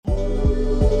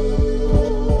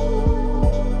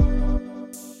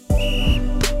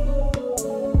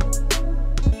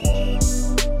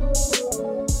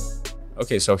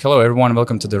Okay, so hello everyone,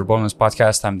 welcome to the Urbanus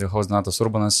podcast. I'm the host Donatas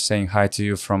Urbanas, saying hi to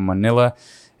you from Manila.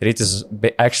 Rit is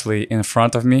actually in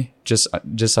front of me, just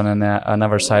on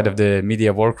another side of the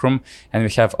media workroom, and we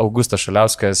have Augusto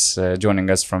Šaliauskas joining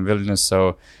us from Vilnius.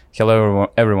 So hello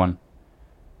everyone.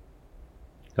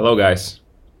 Hello guys.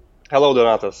 Hello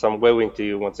Donatas, I'm waving to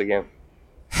you once again.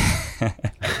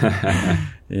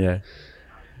 Yeah.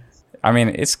 I mean,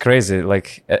 it's crazy.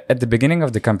 Like at the beginning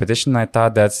of the competition, I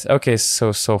thought that, okay,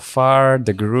 so far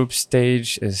the group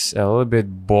stage is a little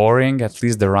bit boring, at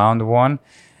least the round one.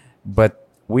 But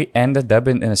we ended up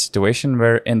in a situation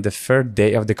where in the third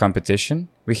day of the competition,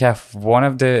 we have one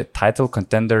of the title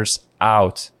contenders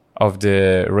out of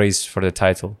the race for the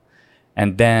title.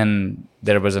 And then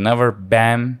there was another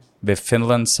bam with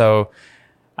Finland. So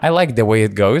I like the way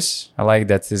it goes. I like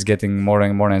that it's getting more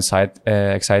and more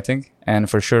exciting. And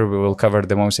for sure, we will cover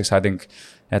the most exciting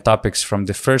topics from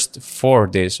the first 4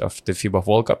 days of the FIBA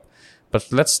World Cup. But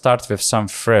let's start with some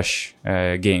fresh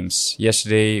games.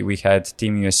 Yesterday, we had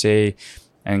Team USA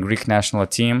and Greek national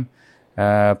team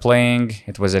playing.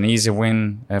 It was an easy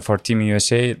win for Team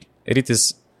USA.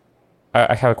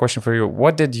 I have a question for you.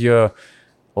 What did you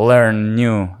learn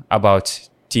new about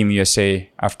Team USA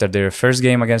after their first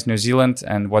game against New Zealand,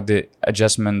 and what the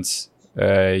adjustments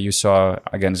you saw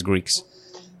against Greeks?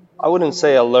 I wouldn't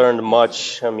say I learned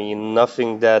much. I mean,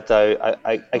 nothing that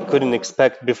I couldn't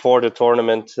expect before the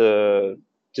tournament to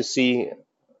see.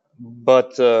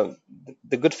 But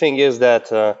the good thing is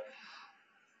that,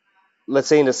 let's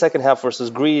say in the second half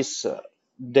versus Greece,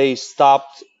 they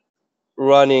stopped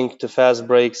running to fast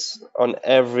breaks on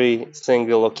every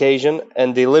single occasion,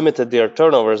 and they limited their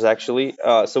turnovers actually.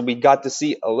 So we got to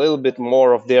see a little bit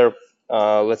more of their,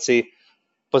 let's say,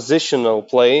 positional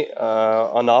play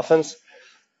on offense.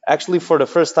 Actually, for the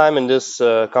first time in this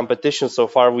competition so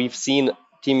far, we've seen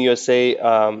Team USA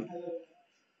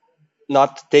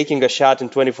not taking a shot in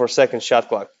 24-second shot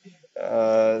clock.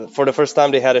 For the first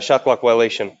time, they had a shot clock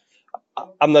violation.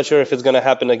 I'm not sure if it's going to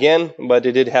happen again, but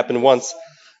it did happen once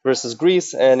versus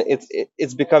Greece, and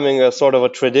it's becoming a sort of a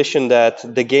tradition that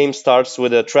the game starts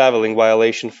with a traveling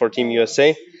violation for Team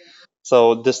USA.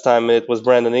 So this time it was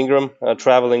Brandon Ingram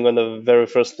traveling on the very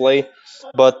first play.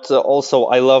 But also,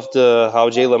 I loved how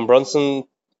Jalen Brunson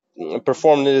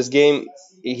performed in this game.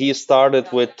 He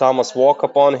started with Thomas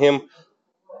Walkup on him.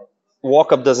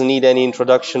 Walkup doesn't need any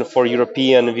introduction for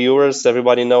European viewers.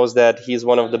 Everybody knows that he's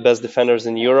one of the best defenders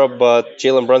in Europe, but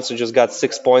Jalen Brunson just got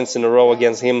 6 points in a row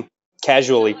against him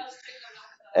casually.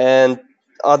 And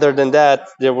other than that,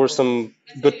 there were some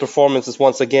good performances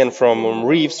once again from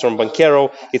Reeves, from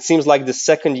Banchero. It seems like the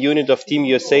second unit of Team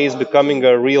USA is becoming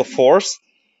a real force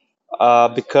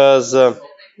because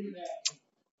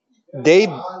they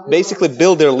basically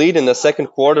built their lead in the second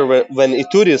quarter when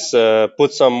Ituris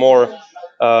put some more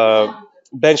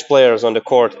bench players on the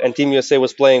court, and Team USA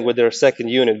was playing with their second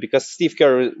unit because Steve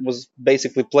Kerr was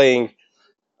basically playing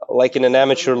like in an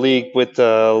amateur league with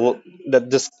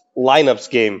this lineups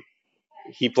game.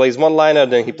 He plays one lineup,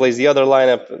 then he plays the other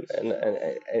lineup,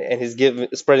 and he's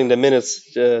spreading the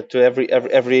minutes to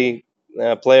every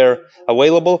player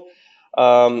available.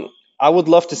 I would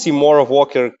love to see more of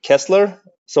Walker Kessler.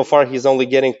 So far, he's only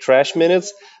getting trash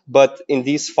minutes, but in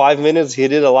these 5 minutes, he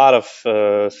did a lot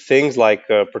of things like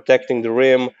protecting the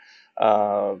rim,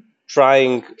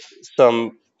 trying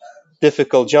some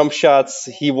difficult jump shots.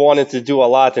 He wanted to do a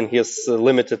lot in his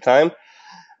limited time.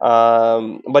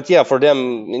 But yeah, for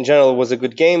them in general, it was a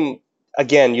good game.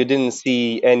 Again, you didn't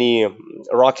see any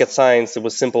rocket science. It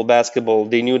was simple basketball.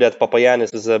 They knew that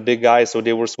Papagiannis is a big guy, so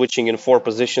they were switching in 4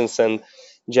 positions, and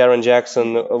Jaren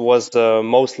Jackson was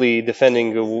mostly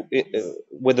defending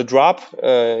with a drop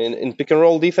in pick and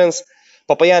roll defense.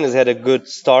 Papagiannis had a good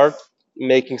start,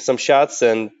 making some shots,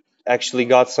 and actually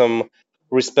got some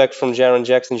respect from Jaren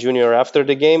Jackson Jr. after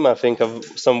the game. I think of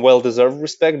some well-deserved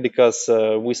respect because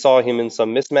we saw him in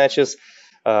some mismatches.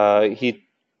 He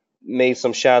made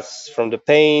some shots from the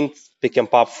paint, pick and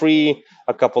pop free,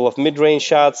 a couple of mid-range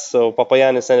shots. So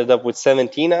Papagiannis ended up with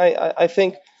 17, I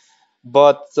think.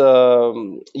 But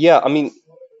yeah, I mean,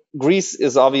 Greece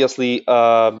is obviously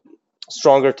a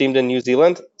stronger team than New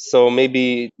Zealand. So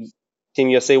maybe Team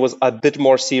USA was a bit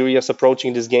more serious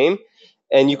approaching this game.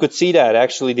 And you could see that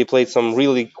actually they played some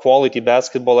really quality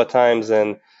basketball at times.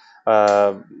 And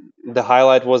the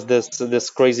highlight was this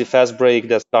crazy fast break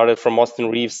that started from Austin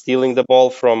Reeves stealing the ball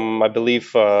from, I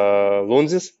believe,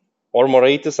 Lunzis or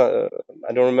Moraitis.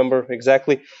 I don't remember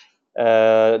exactly.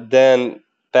 Then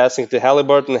passing to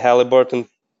Halliburton. Halliburton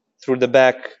through the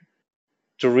back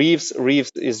to Reeves.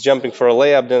 Reeves is jumping for a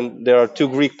layup. Then there are two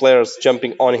Greek players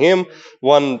jumping on him.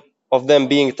 One of them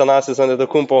being Thanasis and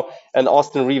Antetokounmpo, and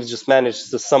Austin Reeves just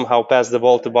managed to somehow pass the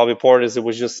ball to Bobby Portis. It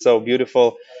was just so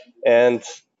beautiful. And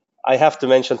I have to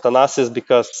mention Thanasis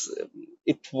because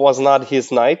it was not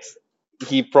his night.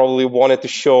 He probably wanted to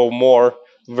show more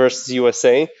versus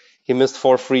USA. He missed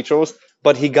 4 free throws,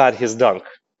 but he got his dunk.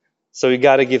 So you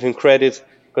got to give him credit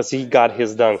because he got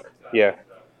his dunk. Yeah.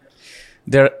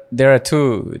 There are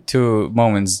two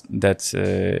moments that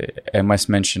I must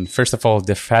mention. First of all,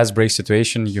 the fast break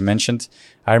situation you mentioned.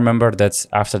 I remember that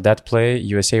after that play,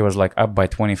 USA was like up by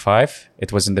 25.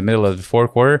 It was in the middle of the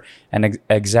fourth quarter, and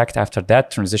exact after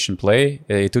that transition play,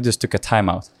 Itudis took a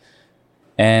timeout.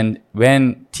 And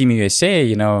when Team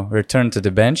USA, returned to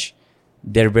the bench,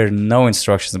 there were no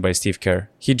instructions by Steve Kerr.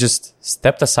 He just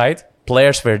stepped aside.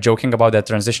 Players were joking about that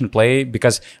transition play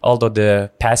because although the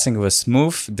passing was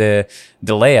smooth, the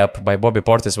layup by Bobby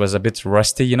Portis was a bit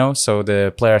rusty, so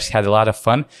the players had a lot of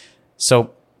fun.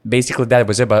 So basically that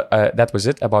was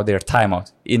it about their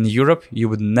timeout. In Europe, you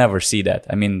would never see that.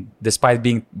 I mean, despite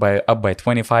being up by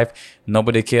 25,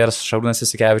 nobody cares. Šarūnas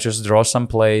Jasikevičius draws some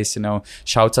plays,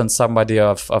 shouts on somebody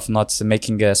of not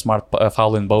making a smart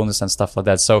foul in bonus and stuff like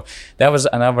that. So that was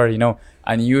another,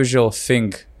 unusual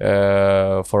thing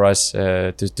for us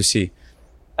to see.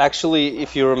 Actually,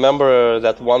 if you remember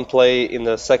that one play in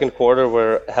the second quarter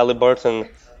where Halliburton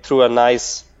threw a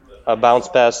nice bounce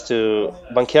pass to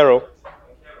Banchero,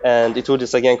 and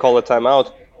Itudis again called a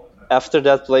timeout. After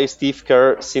that play, Steve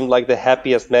Kerr seemed like the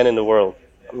happiest man in the world.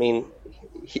 I mean,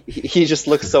 he just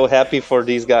looks so happy for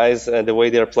these guys and the way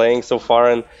they're playing so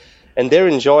far, and they're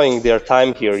enjoying their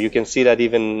time here. You can see that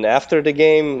even after the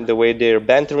game, the way they're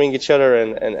bantering each other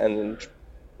and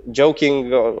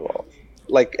joking,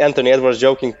 like Anthony Edwards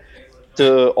joking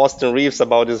to Austin Reeves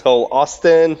about his whole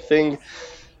Austin thing.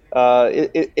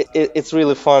 It's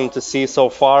really fun to see so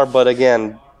far, but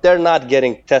again, they're not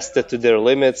getting tested to their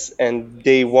limits, and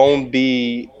they won't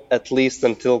be at least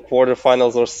until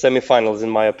quarterfinals or semifinals,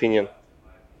 in my opinion.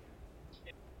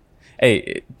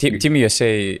 Hey, Team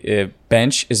USA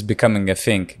bench is becoming a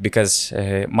thing because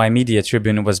my media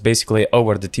tribune was basically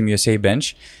over the Team USA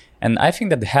bench, and I think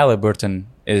that Halliburton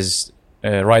is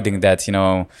riding that,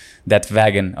 that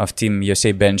wagon of Team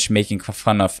USA bench, making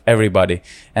fun of everybody.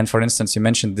 And for instance, you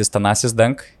mentioned this Thanasis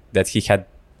dunk, that he had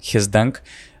his dunk.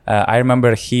 I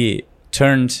remember he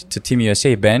turned to Team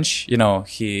USA bench.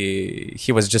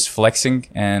 He was just flexing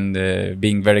and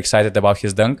being very excited about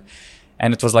his dunk.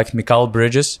 And it was like Mikal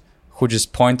Bridges who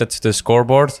just pointed to the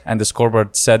scoreboard, and the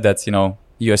scoreboard said that,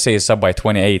 USA is up by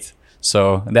 28.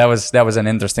 So that was an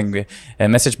interesting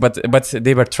message. But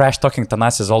they were trash talking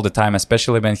Thanasis all the time,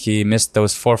 especially when he missed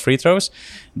those 4 free throws.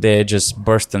 They just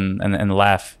burst and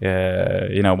laugh,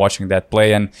 watching that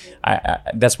play. And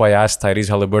that's why I asked Tyrese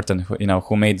Halliburton,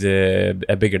 who made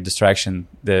a bigger distraction,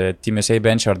 the Team USA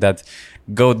bench or that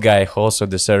GOAT guy who also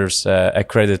deserves a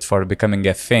credit for becoming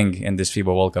a thing in this FIBA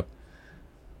World Cup.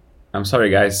 I'm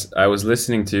sorry, guys. I was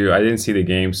listening to you. I didn't see the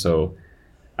game, so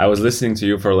I was listening to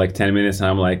you for like 10 minutes, and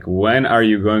I'm like, when are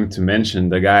you going to mention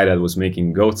the guy that was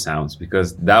making goat sounds?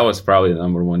 Because that was probably the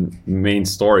number one main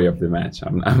story of the match.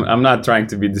 I'm not trying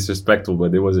to be disrespectful,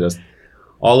 but it was just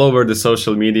all over the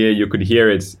social media. You could hear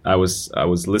it. I was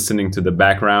listening to the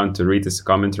background to read this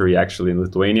commentary actually in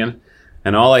Lithuanian,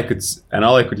 and all I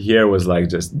could hear was like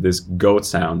just this goat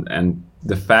sound. And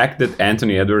the fact that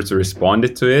Anthony Edwards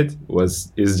responded to it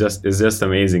is just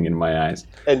amazing in my eyes.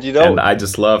 And I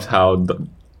just loved how.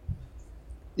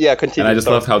 Yeah, continue. And I just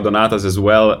loved how Donatas as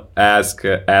well asked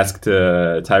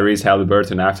Tyrese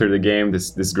Halliburton after the game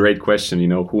this great question.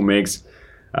 Who makes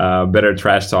better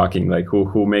trash talking? Like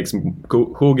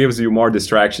who gives you more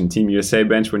distraction? Team USA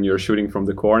bench when you're shooting from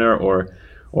the corner,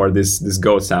 or this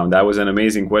goat sound? That was an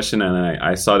amazing question, and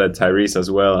I saw that Tyrese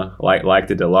as well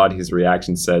liked it a lot. His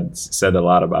reaction said a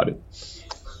lot about it.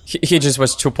 He just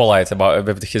was too polite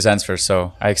with his answer,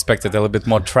 so I expected a little bit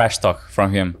more trash talk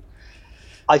from him.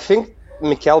 I think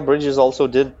Mikal Bridges also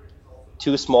did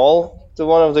too small to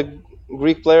one of the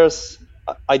Greek players.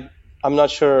 I'm not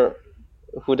sure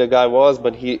who the guy was,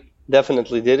 but he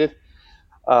definitely did it.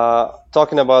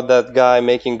 Talking about that guy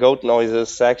making goat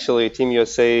noises, actually Team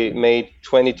USA made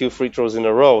 22 free throws in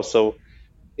a row. So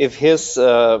if his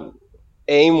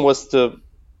aim was to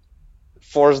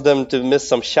force them to miss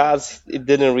some shots, it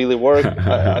didn't really work.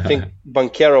 I think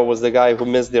Banchero was the guy who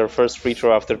missed their first free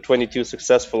throw after 22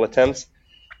 successful attempts.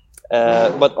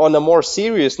 But on a more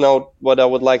serious note, what I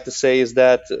would like to say is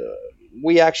that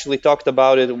we actually talked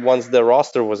about it once the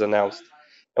roster was announced.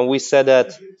 And we said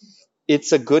that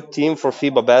it's a good team for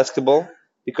FIBA basketball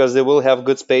because they will have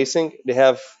good spacing. They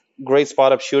have great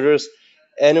spot-up shooters.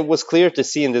 And it was clear to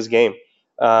see in this game.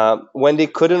 When they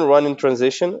couldn't run in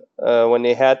transition, when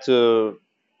they had to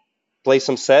play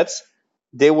some sets,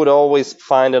 they would always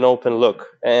find an open look.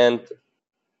 And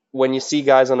when you see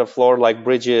guys on the floor like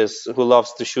Bridges, who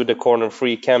loves to shoot the corner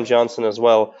free, Cam Johnson as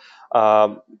well,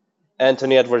 um,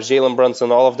 Anthony Edwards, Jalen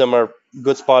Brunson, all of them are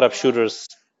good spot up shooters.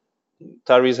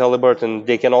 Tyrese Halliburton,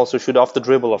 they can also shoot off the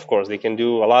dribble, of course. They can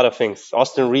do a lot of things.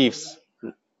 Austin Reeves.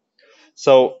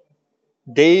 So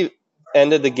they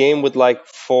ended the game with like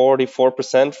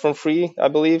 44% from free, I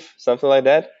believe, something like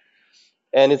that.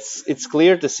 And it's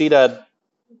clear to see that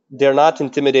they're not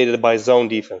intimidated by zone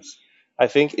defense. I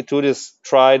think Itudis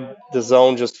tried the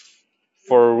zone just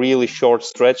for a really short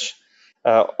stretch.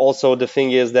 Also, the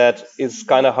thing is that it's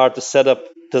kind of hard to set up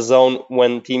the zone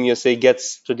when Team USA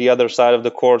gets to the other side of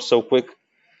the court so quick.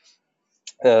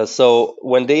 So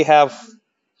when they have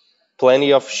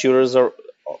plenty of shooters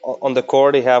on the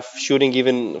court, they have shooting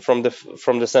even from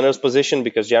the center's position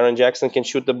because Jaren Jackson can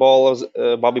shoot the ball,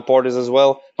 Bobby Portis as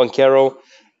well, Banchero.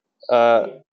 Uh,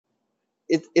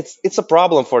 it's a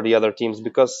problem for the other teams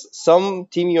because some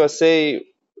Team USA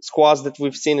squads that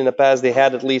we've seen in the past, they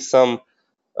had at least some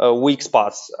weak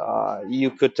spots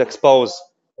you could expose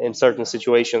in certain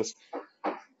situations.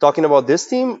 Talking about this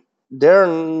team, there are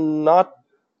not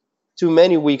too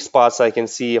many weak spots I can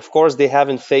see. Of course, they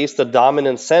haven't faced a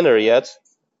dominant center yet,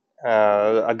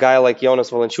 a guy like Jonas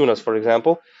Valanciunas, for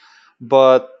example.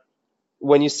 But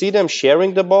when you see them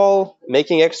sharing the ball,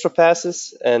 making extra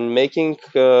passes, and making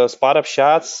spot-up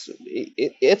shots,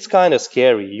 it's kind of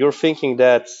scary. You're thinking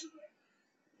that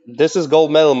this is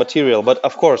gold medal material, but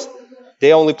of course,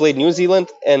 they only played New Zealand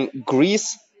and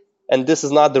Greece, and this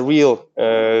is not the real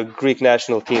Greek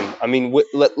national team. I mean,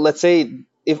 let's say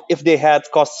if they had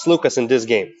Kostas Lukas in this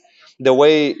game, the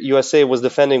way USA was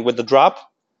defending with the drop,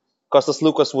 Kostas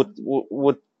Lukas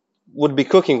would be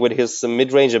cooking with his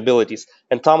mid-range abilities.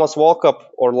 And Thomas Walkup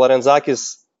or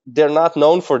Lorenzakis, they're not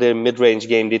known for their mid-range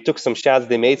game. They took some shots,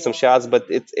 they made some shots, but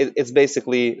it's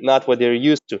basically not what they're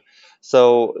used to.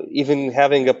 So even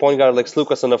having a point guard like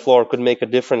Lukas on the floor could make a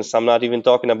difference. I'm not even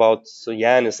talking about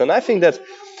Giannis. And I think that,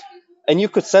 and you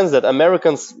could sense that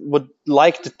Americans would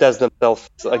like to test themselves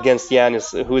against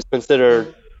Giannis, who is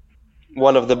considered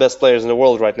one of the best players in the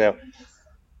world right now.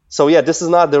 So yeah, this is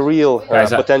not the real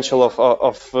potential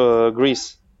of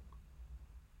Greece.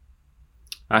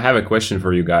 I have a question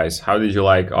for you guys. How did you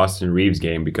like Austin Reeves'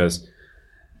 game? Because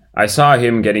I saw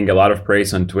him getting a lot of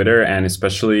praise on Twitter, and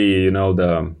especially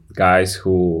the guys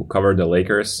who cover the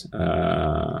Lakers,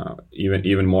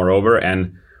 even moreover.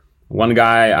 And one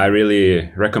guy I really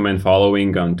recommend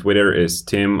following on Twitter is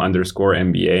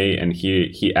Tim_NBA, and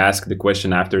he asked the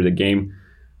question after the game.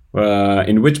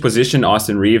 In which position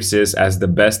Austin Reeves is as the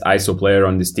best ISO player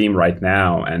on this team right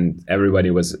now, and everybody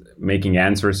was making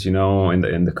answers, in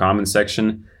the comment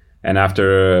section. And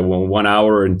after 1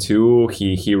 hour and two,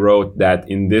 he wrote that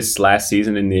in this last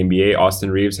season in the NBA,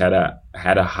 Austin Reeves had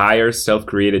a higher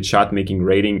self-created shot making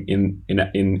rating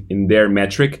in their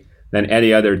metric than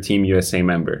any other Team USA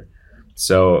member.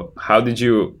 So how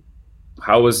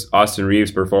was Austin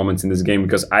Reeves' performance in this game?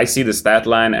 Because I see the stat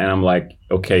line and I'm like,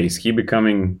 okay, is he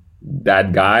becoming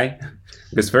that guy?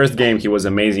 Because first game he was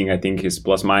amazing. I think his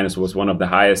plus minus was one of the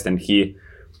highest, and he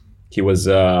was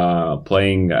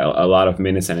playing a lot of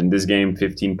minutes. And in this game,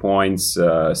 15 points,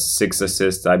 6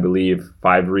 assists, I believe,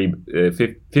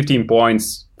 15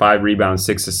 points, 5 rebounds,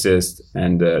 6 assists,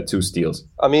 and 2 steals.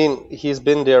 I mean, he's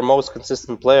been their most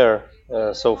consistent player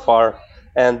so far,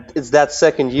 and it's that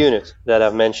second unit that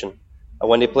I've mentioned.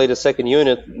 When they play the second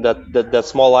unit, that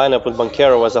small lineup with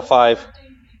Banchero as a 5,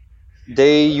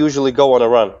 they usually go on a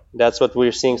run. That's what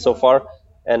we're seeing so far.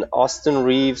 And Austin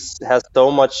Reeves has so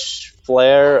much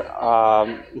flair.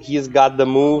 He's got the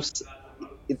moves.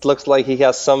 It looks like he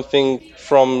has something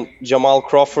from Jamal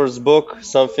Crawford's book,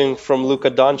 something from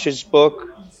Luka Doncic's book.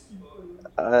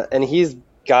 And he's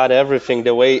got everything.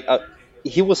 The way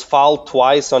he was fouled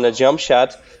twice on a jump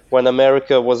shot when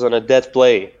America was on a dead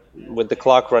play with the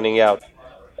clock running out.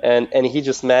 And he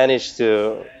just managed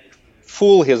to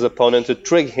fool his opponent, to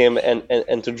trick him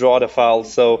and to draw the foul.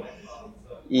 So,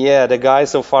 yeah, the guy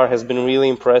so far has been really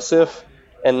impressive.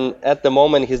 And at the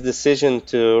moment, his decision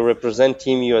to represent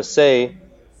Team USA,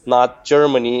 not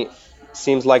Germany,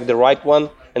 seems like the right one.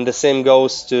 And the same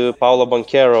goes to Paolo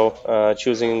Banchero,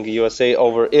 choosing USA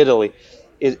over Italy.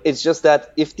 It's just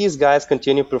that if these guys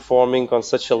continue performing on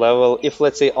such a level, if,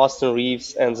 let's say, Austin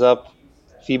Reeves ends up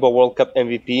FIBA World Cup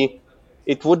MVP,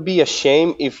 it would be a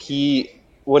shame if he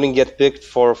wouldn't get picked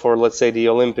for let's say, the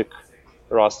Olympic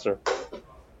roster.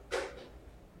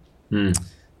 No,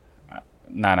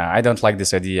 I don't like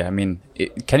this idea. I mean,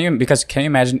 can you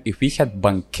imagine if we had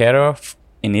Banchero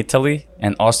in Italy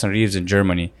and Austin Reeves in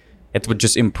Germany. It would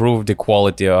just improve the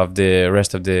quality of the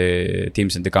rest of the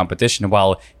teams in the competition.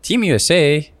 While Team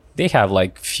USA, they have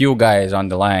like few guys on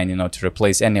the line, to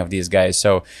replace any of these guys.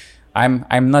 So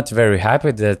I'm not very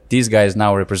happy that these guys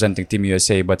now representing Team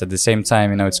USA, but at the same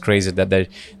time, it's crazy that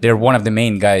they're one of the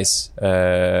main guys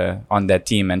on that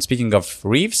team. And speaking of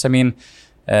Reeves, I mean,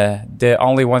 the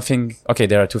only one thing, okay,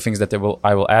 there are two things that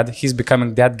I will add. He's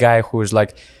becoming that guy who is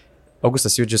like,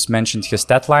 Augustas, you just mentioned his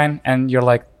stat line, and you're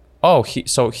like, oh,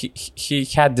 he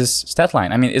had this stat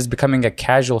line. I mean, it's becoming a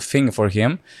casual thing for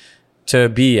him to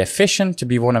be efficient, to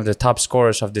be one of the top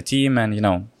scorers of the team,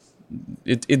 and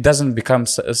it doesn't become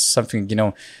something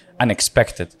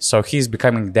unexpected. So he's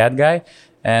becoming that guy.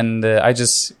 And I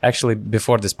just actually,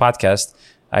 before this podcast,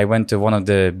 I went to one of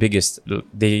the biggest,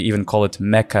 they even call it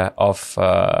Mecca of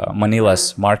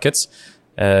Manila's markets,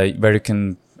 where you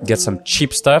can get some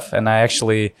cheap stuff. And I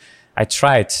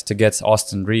tried to get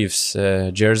Austin Reeves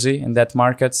jersey in that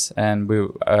market, and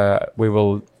we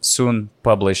will soon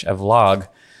publish a vlog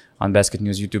on Basket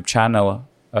News YouTube channel.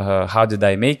 How did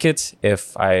I make it?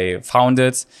 If I found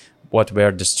it, what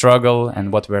were the struggle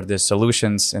and what were the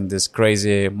solutions in this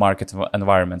crazy market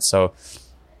environment? So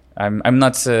I'm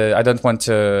not. I don't want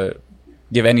to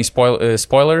give any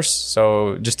spoilers.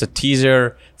 So just a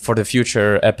teaser for the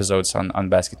future episodes on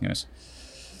Basket News.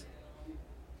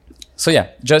 So yeah,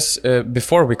 just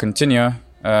before we continue,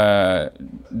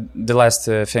 the last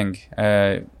thing.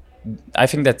 I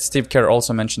think that Steve Kerr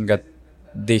also mentioned that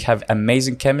they have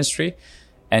amazing chemistry,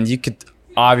 and you could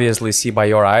obviously see by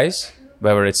your eyes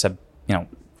whether it's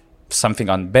something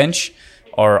on bench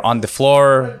or on the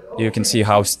floor. You can see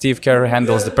how Steve Kerr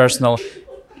handles the personal.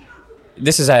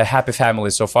 This is a happy family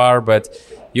so far, but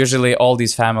usually all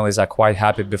these families are quite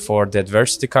happy before the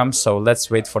adversity comes. So let's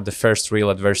wait for the first real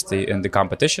adversity in the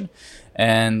competition.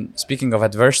 And speaking of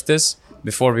adversities,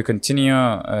 before we continue,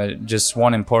 just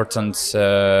one important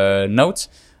note.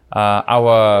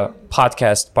 Our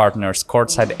podcast partners,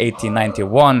 Courtside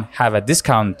 1891, have a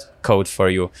discount code for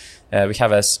you. We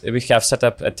have set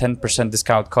up a 10%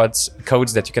 discount codes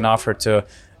that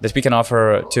we can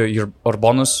offer to our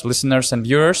bonus listeners and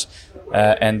viewers.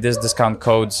 And this discount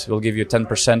code will give you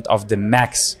 10% of the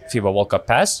max FIBA World Cup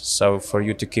pass. So for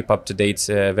you to keep up to date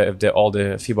with all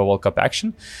the FIBA World Cup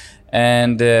action.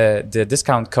 And the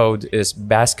discount code is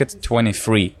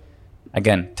BASKET23.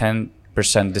 Again,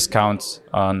 10% discount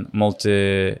on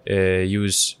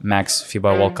multi-use max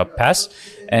FIBA World Cup pass.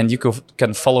 And you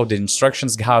can follow the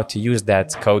instructions how to use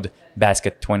that code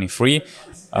BASKET23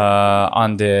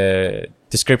 on the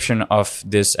description of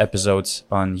this episode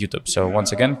on YouTube. So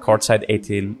once again, Courtside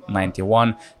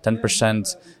 1891,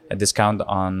 10% discount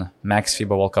on max FIBA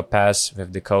World Cup pass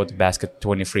with the code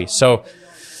BASKET23. So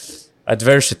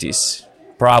adversities,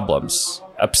 problems,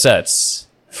 upsets,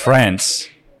 friends.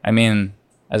 I mean,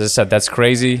 as I said, that's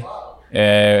crazy.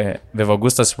 With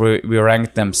Augustas, we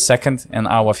ranked them second in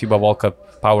our FIBA World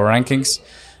Cup power rankings.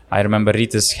 I remember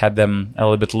Rytis had them a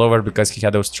little bit lower because he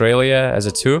had Australia as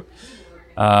a 2.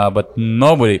 But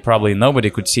probably nobody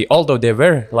could see. Although they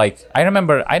were like, I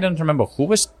don't remember who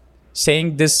was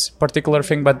saying this particular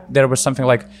thing, but there was something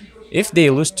like, if they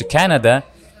lose to Canada,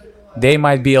 they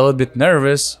might be a little bit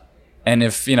nervous. And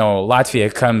if,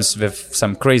 Latvia comes with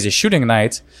some crazy shooting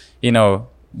night,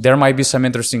 there might be some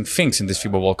interesting things in this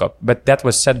FIBA World Cup. But that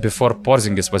was said before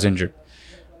Porzingis was injured.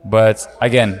 But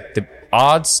again, the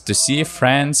odds to see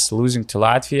France losing to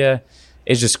Latvia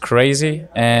is just crazy.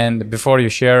 And before you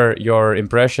share your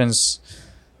impressions,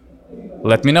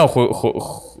 let me know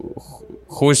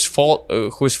whose fault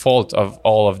of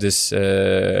all of this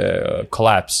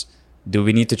collapse. Do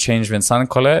we need to change Vincent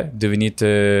Collet? Do we need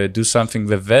to do something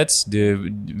with vets? Do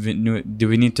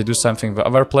we need to do something with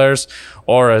other players?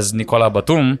 Or as Nicolas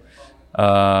Batum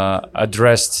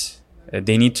addressed,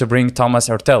 they need to bring Thomas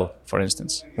Hurtel, for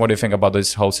instance. What do you think about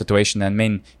this whole situation and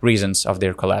main reasons of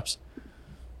their collapse?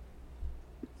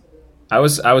 I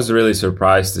was really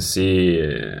surprised to see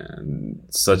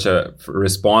such a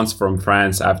response from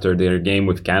France after their game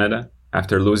with Canada,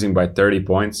 after losing by 30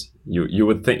 points. You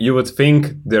would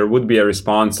think there would be a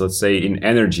response, let's say, in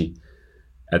energy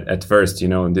at first.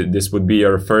 This would be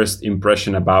your first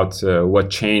impression about what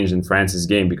changed in France's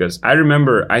game, because I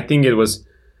remember, I think it was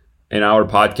in our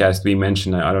podcast we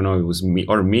mentioned, I don't know, it was me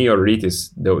or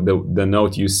Rytis, the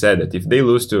note you said that if they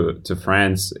lose to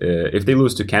France, if they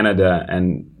lose to Canada,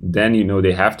 and then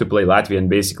they have to play Latvia, and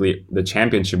basically the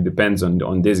championship depends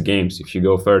on these games if you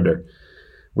go further.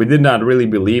 We did not really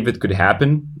believe it could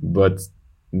happen, but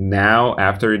now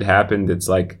after it happened, it's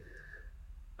like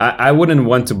I wouldn't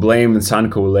want to blame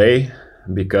Vincent Collet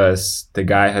because the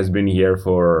guy has been here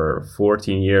for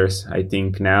 14 years, I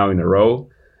think, now in a row,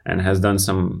 and has done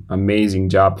some amazing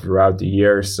job throughout the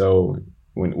year. So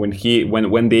when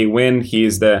they win, he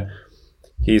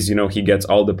gets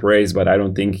all the praise, but I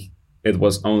don't think it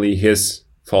was only his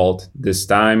fault this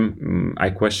time. I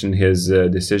questioned his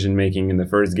decision making in the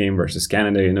first game versus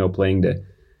Canada, playing the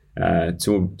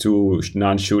two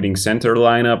non-shooting center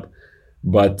lineup,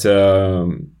 but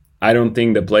I don't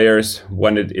think the players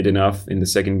wanted it enough in the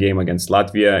second game against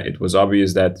Latvia. It was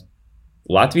obvious that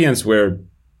Latvians were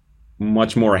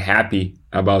much more happy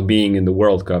about being in the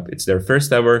World Cup. It's their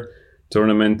first ever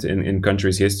tournament in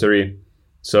country's history.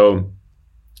 So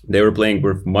they were playing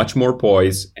with much more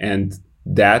poise, and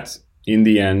that in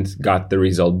the end got the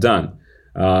result done.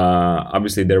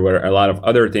 Obviously, there were a lot of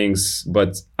other things,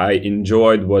 but I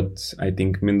enjoyed what I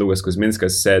think Mindaugas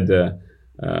Kuzminskas said,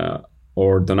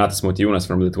 or Donatas Motiejūnas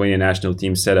from Lithuanian national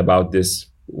team said about this,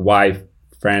 why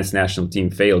France national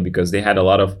team failed, because they had a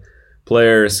lot of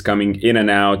players coming in and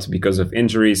out because of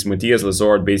injuries. Matthias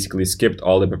Lazord basically skipped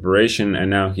all the preparation, and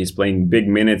now he's playing big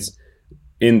minutes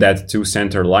in that two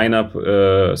center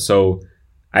lineup. So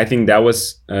I think that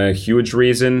was a huge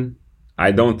reason.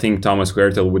 I don't think Thomas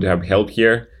Huertel would have helped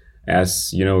here,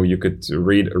 as you could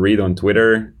read on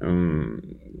Twitter.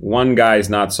 One guy is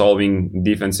not solving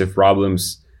defensive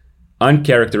problems,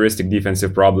 uncharacteristic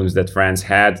defensive problems that France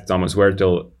had. Thomas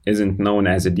Huertel isn't known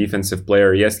as a defensive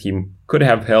player. Yes, he could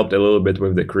have helped a little bit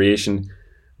with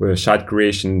shot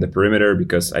creation in the perimeter,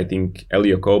 because I think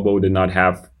Elio Kobo did not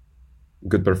have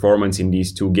good performance in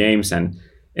these two games. And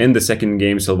in the second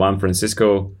game, Sylvain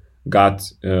Francisco got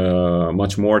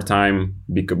much more time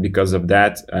because of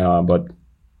that. But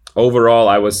overall,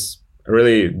 I was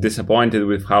really disappointed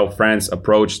with how France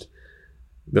approached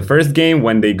the first game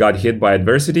when they got hit by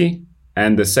adversity,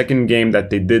 and the second game that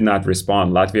they did not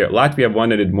respond. Latvia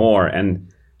wanted it more, and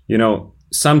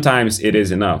sometimes it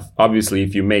is enough, obviously,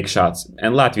 if you make shots.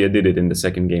 And Latvia did it in the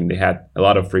second game. They had a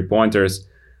lot of 3-pointers.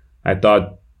 I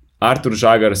thought Artur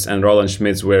Žagars and Roland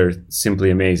Schmitz were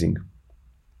simply amazing.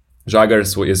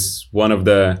 Žagars is one of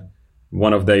the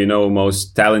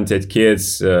most talented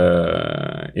kids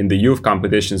in the youth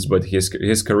competitions, but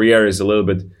his career is a little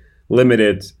bit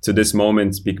limited to this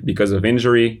moment because of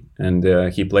injury, and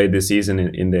he played this season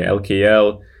in the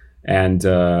LKL, and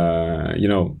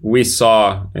we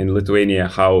saw in Lithuania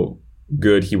how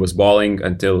good he was balling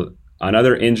until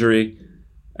another injury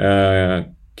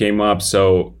came up.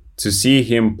 So to see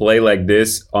him play like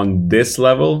this on this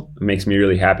level makes me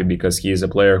really happy, because he is a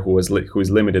player who is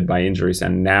limited by injuries,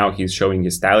 and now he's showing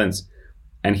his talents,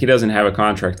 and he doesn't have a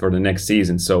contract for the next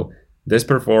season. So this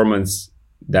performance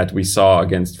that we saw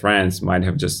against France might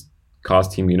have just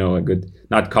cost him,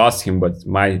 not cost him, but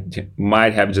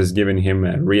might have just given him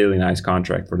a really nice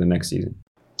contract for the next season.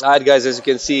 All right, guys, as you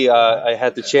can see, I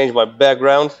had to change my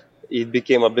background. It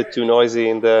became a bit too noisy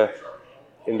in the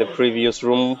previous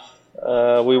room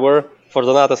we were. For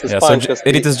Donatas, it's fine. So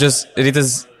It is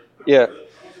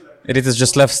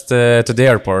just left to the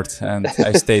airport, and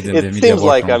I stayed in the media room. It seems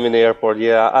like I'm in the airport,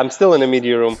 yeah. I'm still in the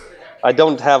media room. I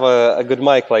don't have a good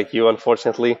mic like you,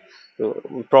 unfortunately.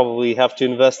 We'll probably have to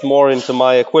invest more into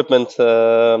my equipment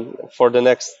for the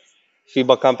next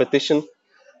FIBA competition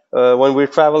when we're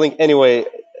traveling. Anyway,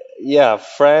 yeah,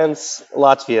 France,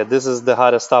 Latvia. This is the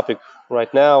hottest topic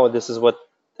right now. This is what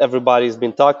everybody's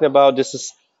been talking about. This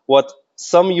is what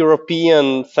some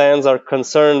European fans are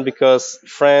concerned, because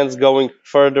France going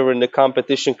further in the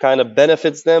competition kind of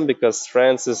benefits them, because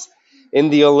France is in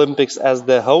the Olympics as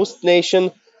the host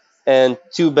nation, and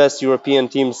two best European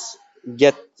teams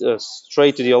get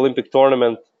straight to the Olympic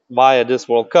tournament via this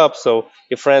World Cup. So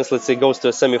if France, let's say, goes to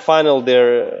a semifinal,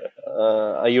 they're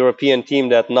a European team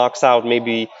that knocks out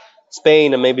maybe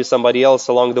Spain and maybe somebody else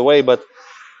along the way. But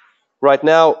right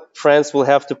now, France will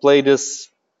have to play this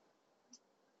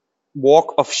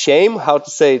walk of shame. How to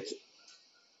say it?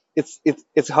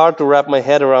 It's hard to wrap my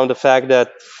head around the fact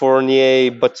that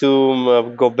Fournier,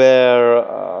 Batum,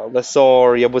 Gobert,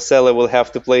 Lesor, Yabusele will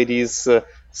have to play these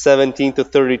 17 to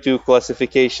 32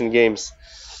 classification games.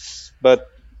 But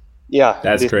yeah,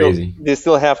 that's crazy. They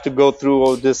still have to go through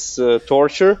all this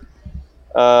torture.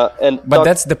 But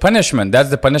that's the punishment. That's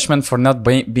the punishment for not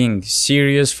being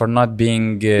serious, for not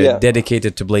being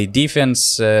dedicated to play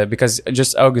defense. Because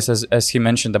just August, as he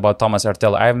mentioned about Thomas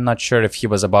Huertel, I'm not sure if he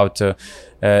was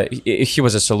if he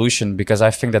was a solution, because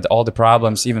I think that all the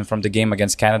problems, even from the game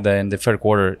against Canada in the third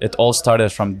quarter, it all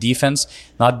started from defense,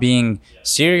 not being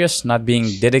serious, not being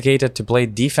dedicated to play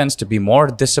defense, to be more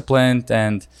disciplined,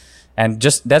 and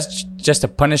just that's just a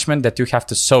punishment that you have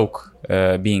to soak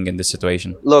being in this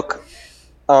situation. Look.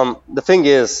 The thing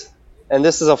is, And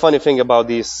this is a funny thing about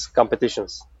these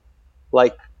competitions.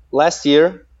 Like last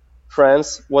year,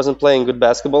 France wasn't playing good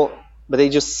basketball, but they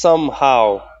just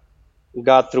somehow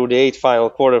got through the eighth final,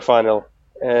 quarterfinal,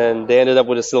 and they ended up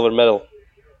with a silver medal.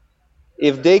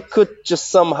 If they could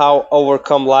just somehow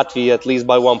overcome Latvia at least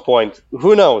by 1 point,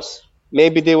 who knows?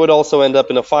 Maybe they would also end up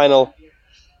in a final.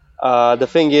 The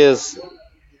thing is,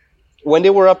 when they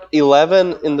were up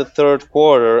 11 in the third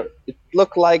quarter, it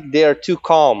looked like they are too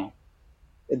calm.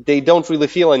 They don't really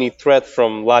feel any threat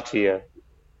from Latvia.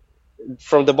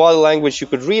 From the body language, you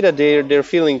could read it. They're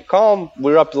feeling calm.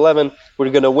 We're up 11.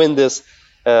 We're gonna win this.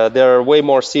 There are way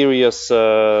more serious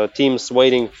teams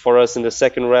waiting for us in the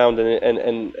second round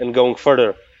and going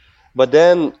further. But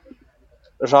then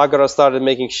Žagara started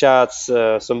making shots,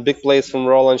 some big plays from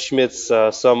Roland Schmitz,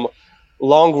 some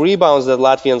long rebounds that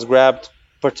Latvians grabbed.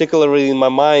 Particularly in my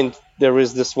mind, there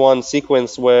is this one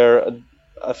sequence where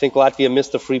I think Latvia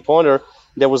missed a three-pointer.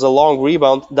 There was a long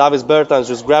rebound. Davis Bertans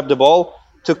just grabbed the ball,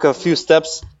 took a few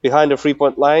steps behind the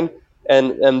three-point line,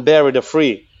 and buried a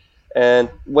free.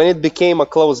 And when it became a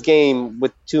close game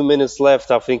with 2 minutes left,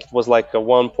 I think it was like a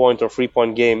 1 point or 3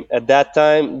 point game. At that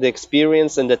time, the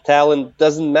experience and the talent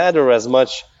doesn't matter as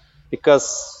much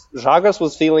because Žagars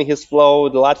was feeling his flow.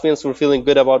 The Latvians were feeling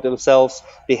good about themselves.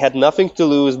 They had nothing to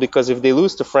lose because if they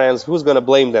lose to France, who's going to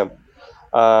blame them?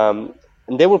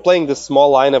 And they were playing this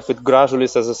small lineup with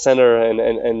Gražulis as a center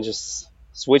and just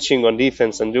switching on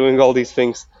defense and doing all these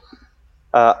things.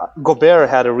 Gobert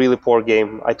had a really poor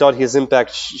game. I thought his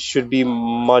impact should be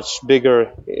much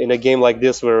bigger in a game like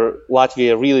this where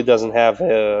Latvia really doesn't have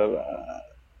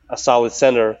a solid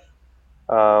center.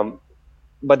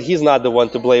 But he's not the one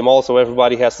to blame. Also,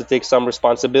 everybody has to take some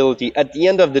responsibility. At the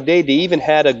end of the day, they even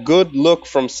had a good look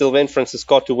from Sylvain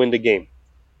Francisco to win the game.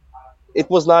 It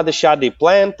was not the shot they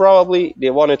planned, probably. They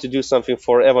wanted to do something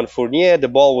for Evan Fournier. The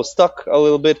ball was stuck a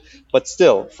little bit. But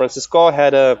still, Francisco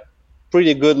had a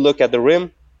pretty good look at the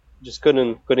rim. Just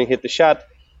couldn't hit the shot.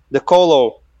 De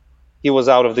Colo, he was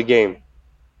out of the game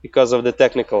because of the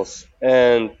technicals.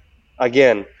 And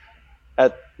again,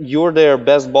 you're their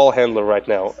best ball handler right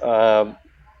now.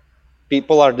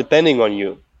 People are depending on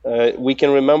you. We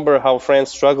can remember how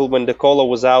France struggled when De Colo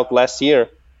was out last year.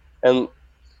 And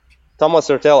Thomas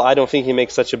Hurtel, I don't think he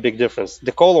makes such a big difference.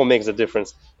 De Colo makes a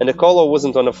difference. And De Colo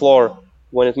wasn't on the floor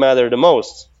when it mattered the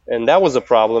most. And that was a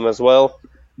problem as well.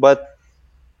 But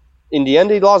in the end,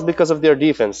 they lost because of their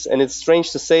defense. And it's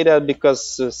strange to say that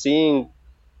because seeing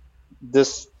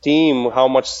this team, how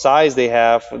much size they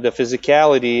have, the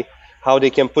physicality, how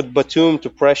they can put Batum to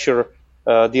pressure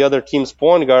the other team's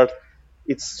point guard,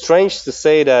 it's strange to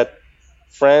say that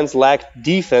France lacked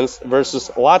defense versus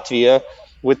Latvia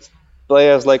with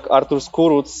players like Arturs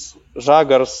Kurucs,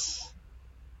 Žagars,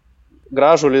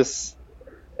 Gražulis,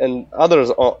 and others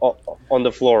on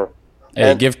the floor.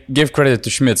 Hey, give credit to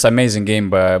Schmitz. Amazing game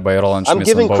by Roland Schmitz. I'm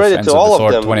giving on both credit ends to of all the floor,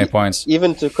 of them, 20 points.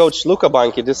 even to Coach Luka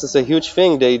Banki. This is a huge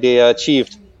thing they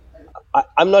achieved.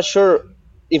 I'm not sure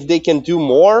if they can do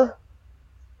more.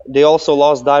 They also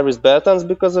lost Davis Bertans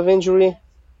because of injury.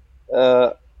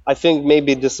 I think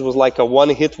maybe this was like a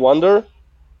one-hit wonder.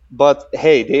 But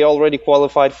hey, they already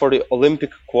qualified for the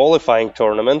Olympic qualifying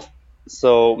tournament.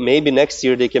 So maybe next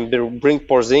year they can bring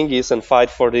Porzingis and fight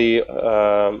for the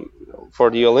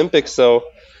Olympics. So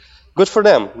good for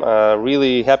them.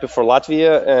 Really happy for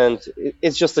Latvia, and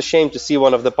it's just a shame to see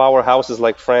one of the powerhouses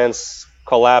like France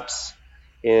collapse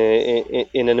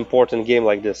in an important game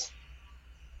like this.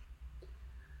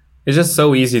 It's just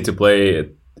so easy to play.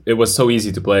 It was so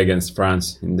easy to play against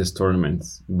France in this tournament.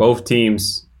 Both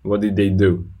teams, what did they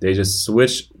do? They just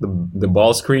switched the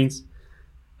ball screens,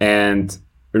 and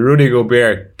Rudy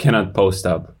Gobert cannot post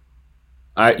up.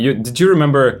 Do you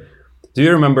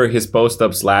remember his post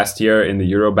ups last year in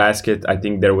the Eurobasket? I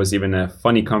think there was even a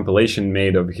funny compilation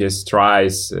made of his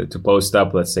tries to post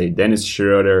up. Let's say Dennis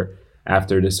Schroeder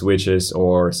after the switches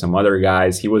or some other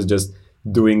guys. He was just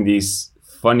doing these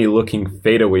funny looking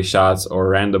fadeaway shots or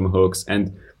random hooks,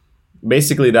 and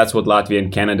basically that's what Latvia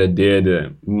and Canada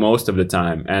did most of the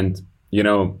time. And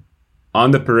on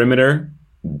the perimeter,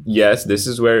 yes, this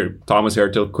is where Thomas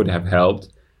Hurtel could have helped,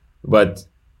 but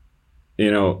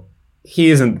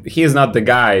he is not the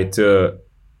guy to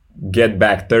get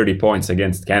back 30 points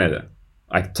against Canada.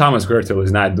 Like, Thomas Hurtel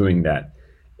is not doing that.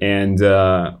 And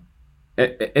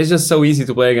it's just so easy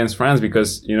to play against France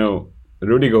because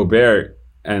Rudy Gobert,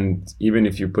 and even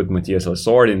if you put Matthias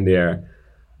Lesord in there,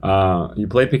 you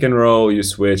play pick and roll, you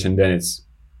switch, and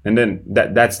then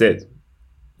that's it.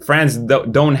 France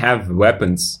don't have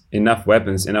enough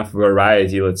weapons, enough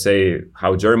variety, let's say,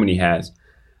 how Germany has.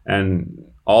 And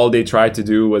all they tried to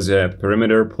do was a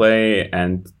perimeter play,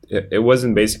 and it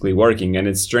wasn't basically working. And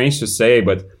it's strange to say,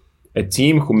 but a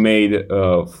team who made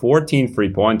 14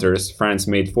 3-pointers, France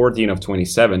made 14 of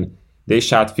 27. They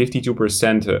shot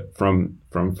 52%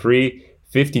 from three,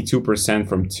 52%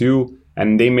 from two,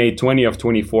 and they made 20 of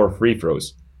 24 free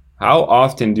throws. How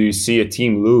often do you see a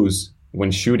team lose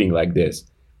when shooting like this?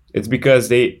 It's because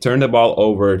they turned the ball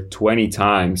over 20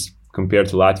 times compared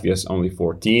to Latvia's only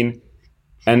 14.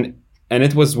 And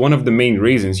it was one of the main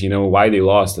reasons, why they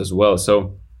lost as well.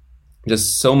 So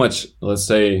just so much, let's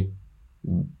say,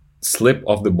 slip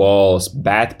of the balls,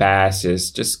 bad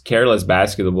passes, just careless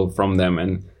basketball from them.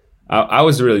 And I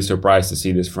was really surprised to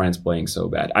see this France playing so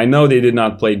bad. I know they did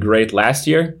not play great last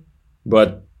year,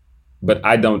 but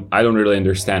I don't really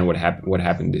understand what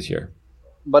happened this year.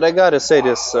 But I gotta say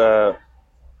this,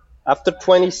 after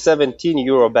 2017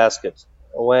 Eurobasket,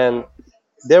 when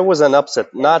there was an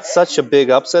upset, not such a big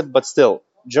upset, but still,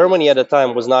 Germany at the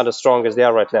time was not as strong as they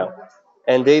are right now.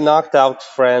 And they knocked out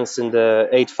France in the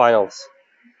 8 finals.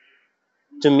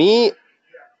 To me,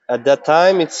 at that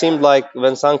time, it seemed like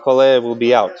Vincent Collet will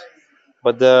be out.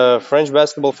 But the French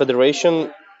Basketball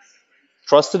Federation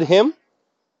trusted him.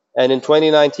 And in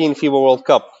 2019 FIBA World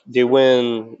Cup, they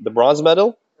win the bronze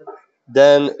medal.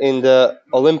 Then in the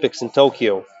Olympics in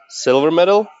Tokyo, silver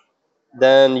medal.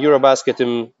 Then Eurobasket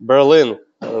in Berlin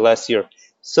last year,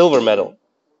 silver medal.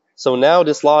 So now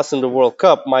this loss in the World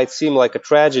Cup might seem like a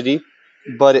tragedy,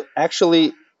 but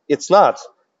it's not.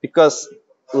 Because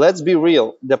let's be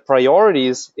real, the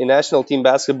priorities in national team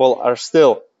basketball are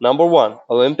still number 1,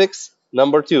 Olympics,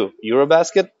 number 2,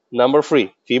 Eurobasket, number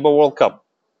 3, FIBA World Cup.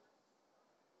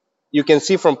 You can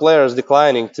see from players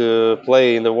declining to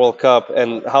play in the World Cup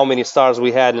and how many stars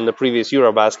we had in the previous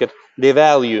Eurobasket. They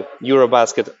value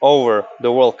Eurobasket over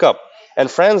the World Cup. And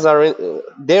France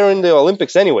they're in the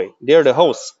Olympics anyway. They're the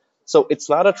hosts. So it's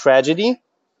not a tragedy,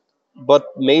 but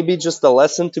maybe just a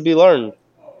lesson to be learned.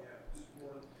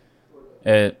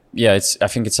 I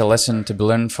think it's a lesson to be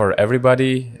learned for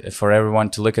everybody, for everyone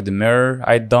to look at the mirror.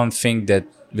 I don't think that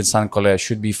Vincent Collet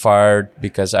should be fired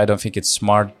because I don't think it's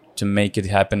smart to make it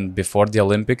happen before the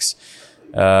Olympics.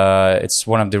 It's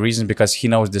one of the reasons because he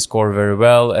knows the score very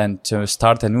well, and to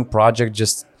start a new project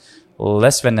just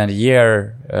less than a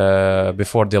year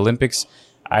before the Olympics,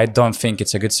 I don't think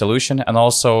it's a good solution. And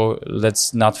also,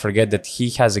 let's not forget that he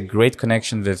has a great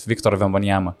connection with Victor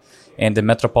Wembanyama. And the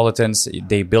Metropolitans,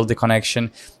 they build the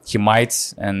connection. He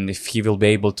might, and if he will be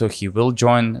able to, he will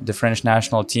join the French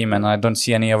national team. And I don't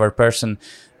see any other person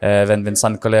than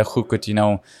Vincent Collet who could,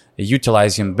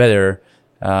 utilize him better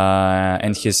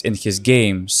in his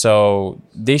game. So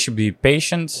they should be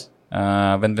patient.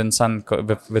 When Vincent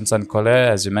Collet,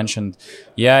 as you mentioned,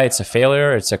 it's a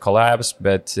failure, it's a collapse.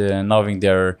 But knowing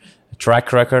their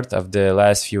track record of the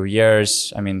last few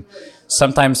years, I mean,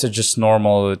 sometimes it's just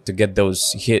normal to get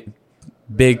those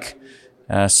big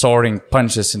soaring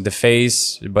punches in the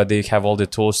face, but they have all the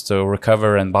tools to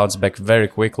recover and bounce back very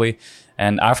quickly.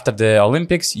 And after the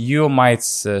Olympics, you might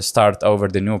start over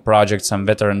the new project. Some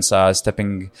veterans are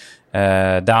stepping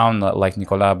down, like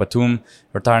Nicolas Batum,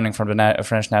 retiring from the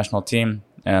French national team,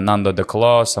 Nando De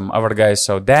Colo, some other guys.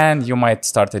 So then you might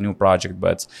start a new project.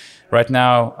 But right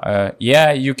now,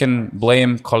 you can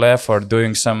blame Collet for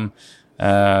doing some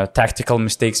tactical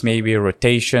mistakes, maybe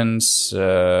rotations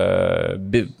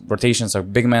of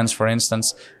big men, for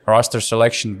instance, roster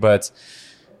selection. But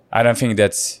I don't think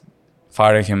that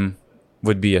firing him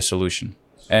would be a solution.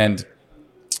 And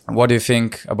what do you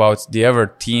think about the other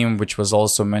team, which was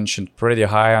also mentioned pretty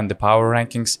high on the power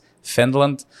rankings,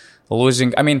 Finland,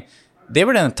 losing? I mean, they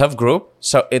were in a tough group,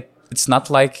 so it's not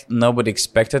like nobody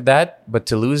expected that, but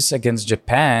to lose against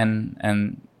Japan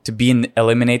and to be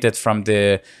eliminated from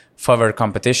the further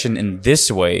competition in this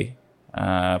way,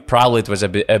 probably it was a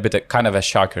bit kind of a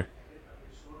shocker.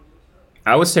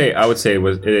 I would say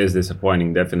it is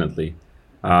disappointing, definitely.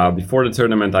 Before the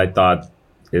tournament, I thought,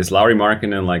 is Lauri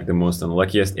Markkanen like the most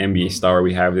unluckiest NBA star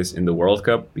we have this in the World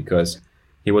Cup, because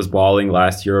he was balling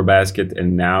last Eurobasket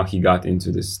and now he got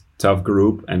into this tough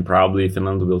group and probably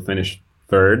Finland will finish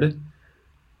third.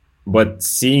 But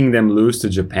seeing them lose to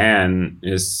Japan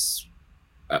is,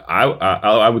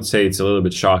 I would say it's a little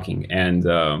bit shocking. And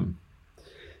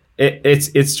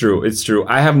it's true. It's true.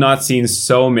 I have not seen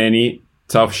so many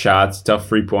tough shots, tough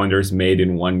 3-pointers made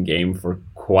in one game for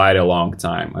quite a long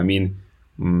time. I mean,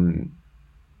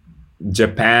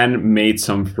 Japan made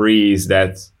some threes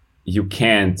that you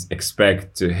can't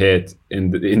expect to hit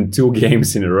in 2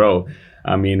 games in a row.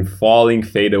 I mean, falling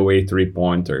fadeaway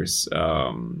 3-pointers,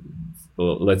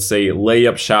 let's say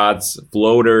layup shots,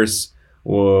 floaters,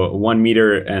 1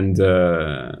 meter and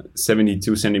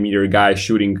 72 centimeter guy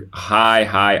shooting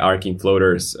high arcing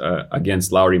floaters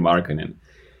against Lauri Markkanen.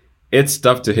 It's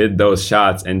tough to hit those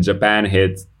shots, and Japan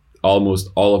hit almost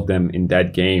all of them in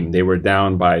that game. They were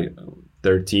down by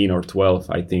 13 or 12,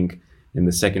 I think, in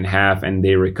the second half, and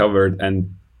they recovered.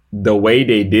 And the way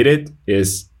they did it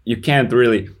is, you can't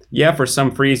really, for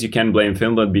some frees you can blame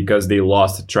Finland because they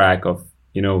lost track of,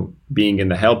 being in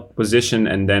the help position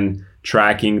and then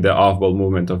tracking the off-ball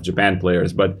movement of Japan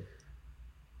players. But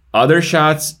other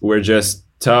shots were just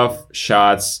tough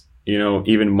shots.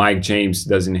 Even Mike James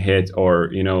doesn't hit, or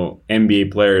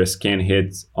NBA players can't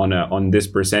hit on this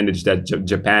percentage that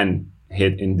Japan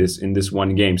hit in this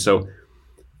one game. So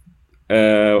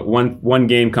one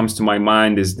game comes to my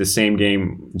mind is the same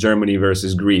game, Germany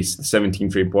versus Greece, the 17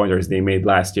 3-pointers they made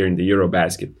last year in the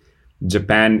Eurobasket.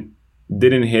 Japan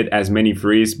didn't hit as many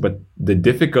frees, but the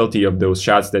difficulty of those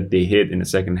shots that they hit in the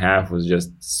second half was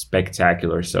just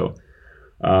spectacular. So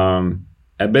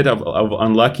a bit of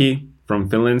unlucky from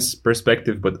Finland's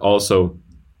perspective, but also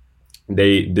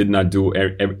they did not do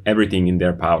everything in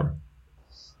their power.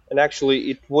 And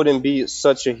actually, it wouldn't be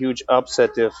such a huge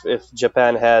upset if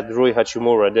Japan had Rui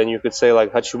Hachimura. Then you could say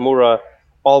like Hachimura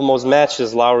almost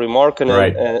matches Lauri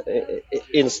Markkanen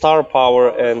in star power,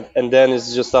 and then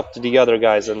it's just up to the other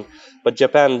guys. But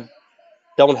Japan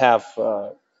don't have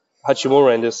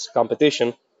Hachimura in this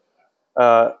competition.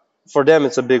 For them,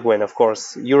 it's a big win. Of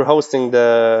course, you're hosting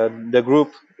the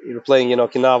group. You're playing in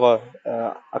Okinawa.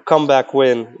 A comeback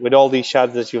win with all these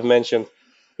shots that you've mentioned.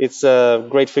 It's a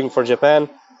great thing for Japan.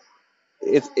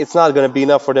 It's not going to be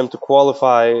enough for them to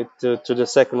qualify to the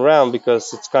second round,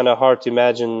 because it's kind of hard to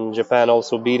imagine Japan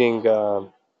also beating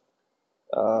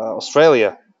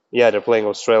Australia. Yeah, they're playing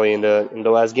Australia in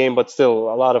the last game, but still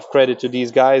a lot of credit to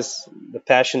these guys, the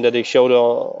passion that they showed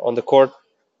on the court,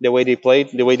 the way they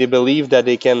played, the way they believe that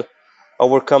they can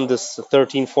overcome this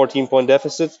 13, 14-point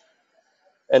deficit.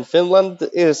 And Finland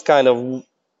is kind of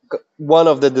one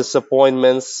of the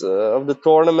disappointments of the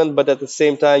tournament, but at the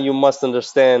same time, you must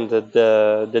understand that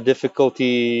the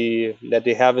difficulty that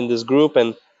they have in this group,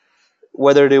 and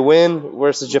whether they win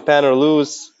versus Japan or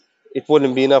lose, it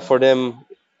wouldn't be enough for them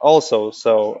also.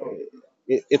 So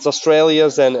it's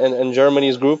Australia's and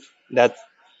Germany's group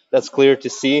that's clear to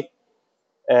see,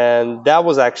 and that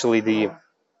was actually the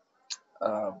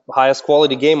highest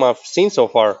quality game I've seen so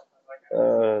far.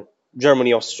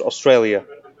 Germany, Australia,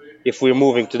 if we're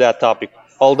moving to that topic.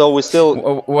 Although we still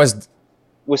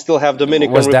have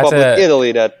Dominican Republic,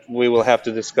 Italy that we will have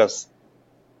to discuss.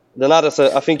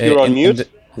 Donatas, I think you're on mute.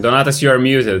 Donatas, you are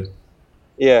muted.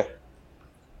 Yeah.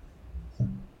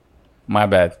 My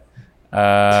bad.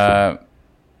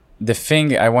 The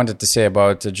thing I wanted to say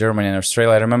about Germany and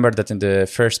Australia, I remember that in the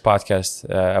first podcast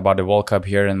about the World Cup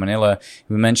here in Manila,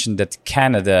 we mentioned that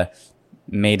Canada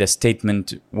made a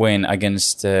statement win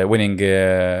against winning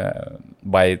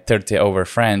by 30 over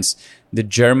France. The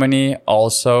Germany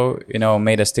also,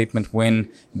 made a statement win,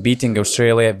 beating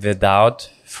Australia without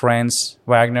Franz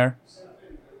Wagner.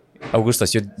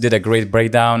 Augustas, you did a great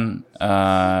breakdown,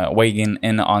 weighing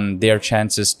in on their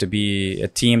chances to be a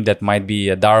team that might be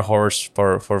a dark horse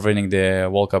for winning the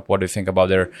World Cup. What do you think about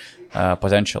their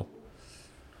potential?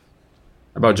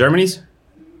 About Germany's?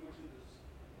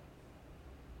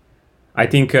 I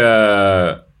think,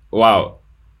 after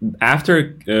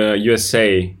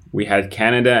USA, we had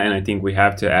Canada, and I think we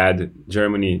have to add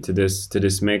Germany to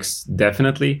this mix,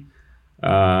 definitely.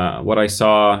 What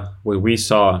we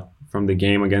saw from the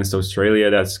game against Australia,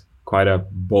 that's quite a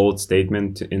bold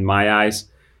statement in my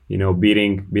eyes.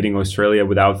 Beating Australia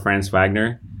without Franz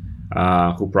Wagner,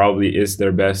 who probably is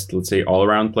their best, let's say,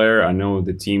 all-around player. I know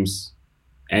the team's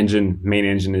main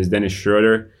engine is Dennis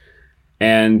Schroeder.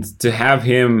 And to have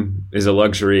him is a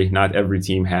luxury not every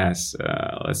team has.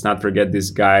 Let's not forget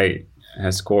this guy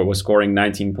was scoring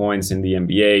 19 points in the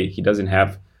NBA. He doesn't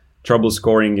have trouble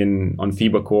scoring on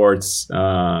FIBA courts.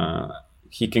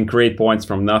 He can create points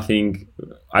from nothing.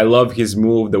 I love his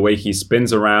move, the way he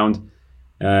spins around.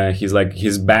 He's like,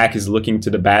 his back is looking to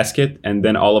the basket, and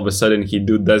then all of a sudden he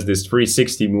does this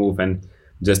 360 move and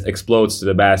just explodes to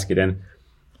the basket. And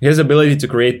his ability to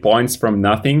create points from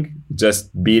nothing,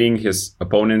 just beating his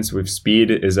opponents with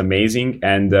speed, is amazing.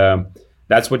 And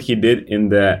that's what he did in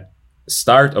the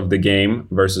start of the game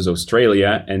versus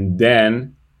Australia. And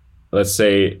then, let's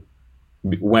say,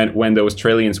 when the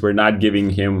Australians were not giving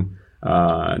him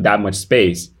that much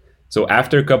space. So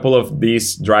after a couple of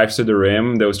these drives to the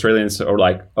rim, the Australians are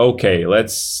like, okay,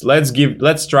 let's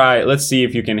see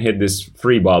if you can hit this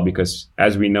free ball, because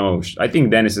as we know, I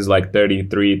think Dennis is like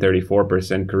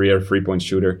 34% career 3-point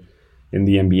shooter in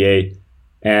the NBA.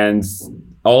 and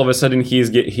all of a sudden he's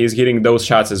hitting those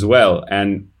shots as well.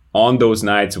 And on those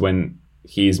nights when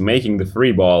he's making the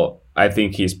free ball, I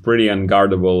think he's pretty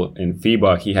unguardable in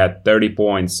FIBA. He had 30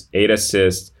 points, 8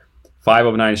 assists, 5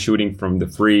 of 9 shooting from the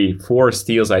free, 4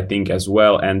 steals, I think, as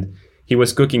well. And he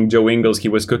was cooking Joe Ingles. He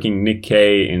was cooking Nick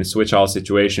Kay in switch-all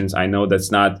situations. I know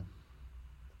that's not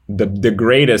the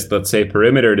greatest, let's say,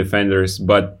 perimeter defenders,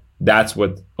 but that's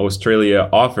what Australia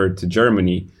offered to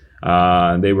Germany.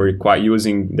 They were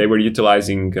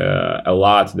utilizing a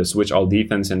lot the switch-all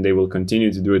defense, and they will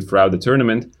continue to do it throughout the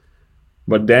tournament.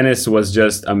 But Dennis was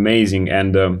just amazing,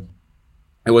 and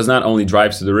it was not only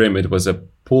drives to the rim, it was a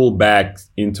pull back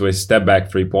into a step back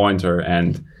three-pointer.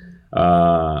 And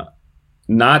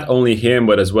not only him,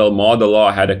 but as well Maud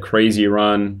Law had a crazy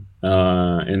run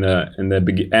in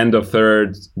the end of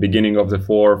third, beginning of the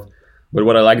fourth. But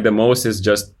what I like the most is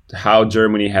just how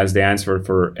Germany has the answer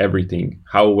for everything,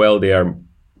 how well they are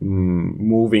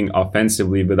moving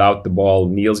offensively without the ball.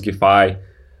 Niels Giffey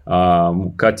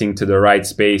cutting to the right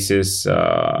spaces,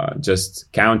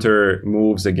 just counter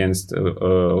moves against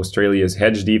Australia's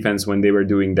hedge defense when they were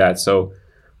doing that. So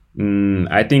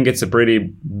I think it's a pretty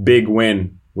big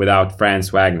win without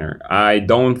Franz Wagner. I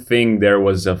don't think there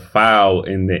was a foul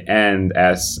in the end,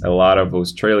 as a lot of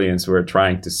Australians were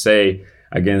trying to say,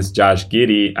 against Josh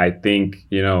Giddey. I think,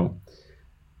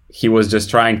 he was just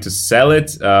trying to sell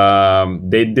it.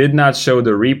 They did not show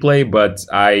the replay, but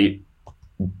I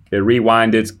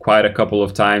rewinded quite a couple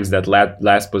of times that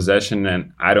last possession,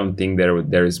 and I don't think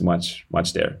there is much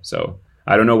there. So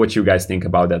I don't know what you guys think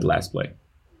about that last play.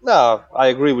 No, I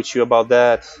agree with you about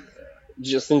that.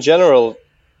 Just in general,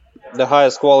 the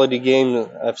highest quality game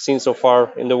I've seen so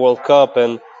far in the World Cup,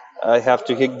 and I have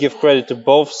to give credit to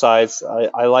both sides.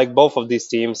 I like both of these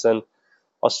teams, and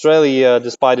Australia,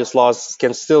 despite its loss,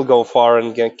 can still go far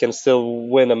and can still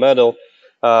win a medal.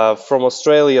 From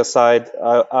Australia's side,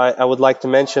 I would like to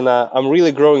mention I'm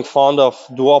really growing fond of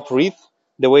Duop Reith,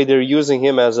 the way they're using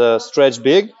him as a stretch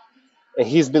big.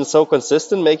 He's been so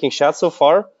consistent making shots so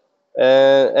far,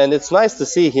 and it's nice to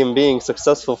see him being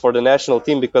successful for the national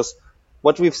team, because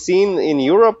what we've seen in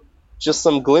Europe, just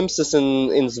some glimpses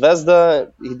in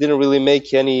Zvezda, he didn't really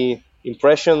make any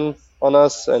impression on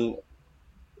us, and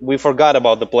we forgot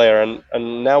about the player.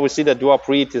 And now we see that Duop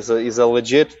Reith is a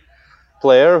legit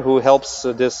player who helps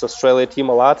this Australia team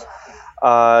a lot.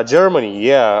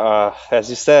 Germany, as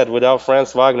you said, without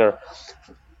Franz Wagner.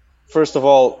 First of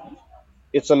all,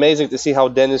 it's amazing to see how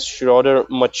Dennis Schroeder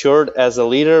matured as a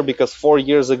leader, because 4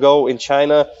 years ago in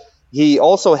China, he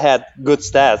also had good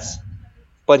stats,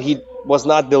 but he was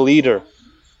not the leader.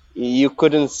 You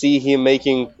couldn't see him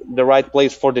making the right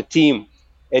plays for the team,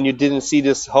 and you didn't see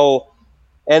this whole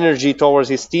energy towards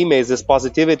his teammates, this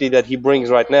positivity that he brings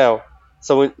right now.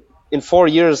 So in 4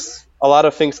 years, a lot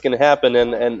of things can happen,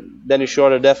 and Dennis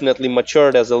Schroeder definitely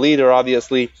matured as a leader.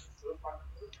 Obviously,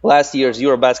 last year's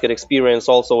Eurobasket experience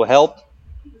also helped.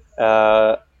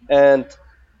 And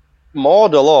Mo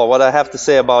Delo, what I have to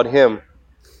say about him?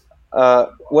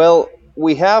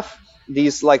 We have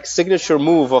these like signature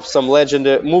moves of some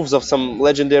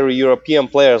legendary European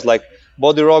players like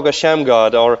Bodiroga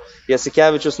Shamgod or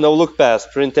Jasikevicius no look pass,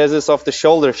 Printezis off the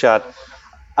shoulder shot.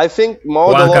 I think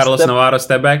Juan Carlos Navarro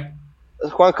step back.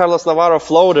 Juan Carlos Navarro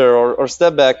floater or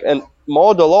step back, and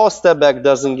Mo Delo step back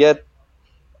doesn't get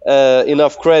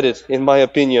enough credit, in my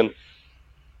opinion.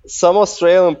 Some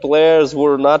Australian players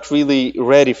were not really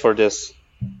ready for this.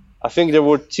 I think there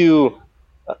were 2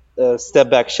 step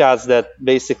back shots that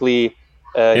basically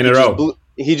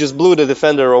he just blew the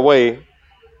defender away,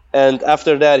 and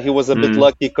after that he was a bit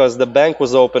lucky because the bank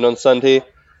was open on Sunday,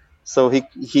 so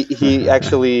he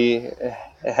actually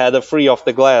had a free off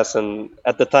the glass, and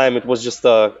at the time it was just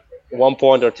a 1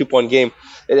 point or 2 point game,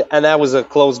 and that was a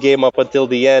close game up until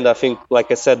the end. I think,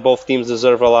 like I said, both teams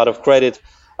deserve a lot of credit.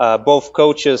 Both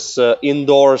coaches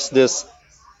endorse this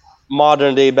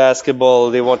modern day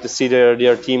basketball. They want to see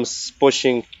their teams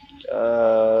pushing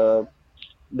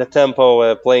the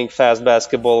tempo, playing fast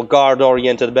basketball,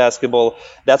 guard-oriented basketball.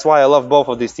 That's why I love both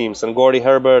of these teams. And Gordy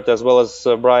Herbert as well as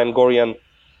Brian Gorian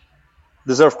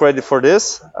deserve credit for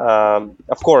this.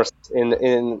 Of course,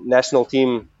 in national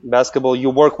team basketball,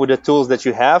 you work with the tools that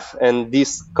you have, and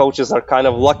these coaches are kind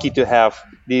of lucky to have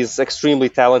these extremely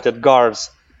talented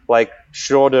guards like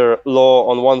Schroeder, Law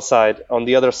on one side. On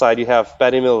the other side, you have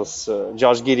Patty Mills,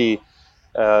 Josh Giddey.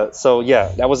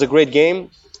 That was a great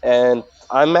game, and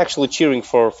I'm actually cheering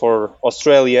for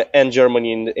Australia and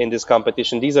Germany in this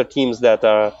competition. These are teams that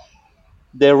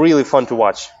they're really fun to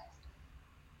watch.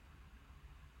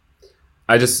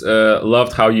 I just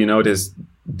loved how you noticed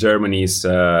Germany's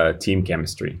team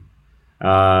chemistry.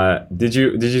 Did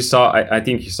you saw? I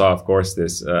think you saw, of course,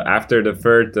 this after the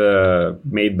third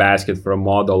made basket from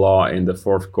Modolo in the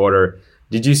fourth quarter.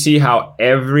 Did you see how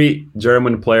every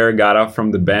German player got up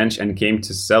from the bench and came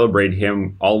to celebrate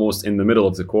him almost in the middle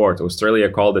of the court? Australia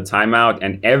called a timeout,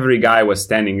 and every guy was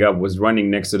standing up, was running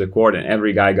next to the court, and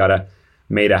every guy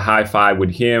made a high five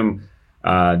with him.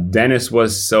 Dennis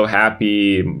was so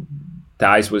happy.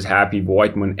 Thijs was happy.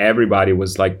 Voigtman, everybody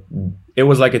was like, it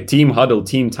was like a team huddle,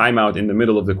 team timeout in the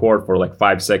middle of the court for like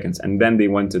 5 seconds, and then they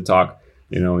went to talk,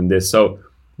 in this. So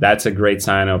that's a great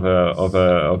sign of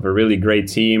a really great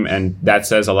team, and that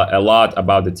says a lot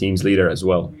about the team's leader as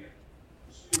well.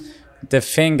 The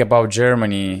thing about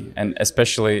Germany, and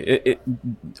especially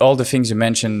all the things you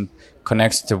mentioned,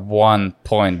 connects to one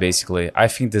point. Basically, I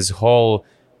think this whole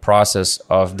process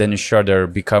of Dennis Schroeder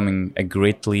becoming a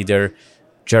great leader,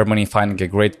 Germany finding a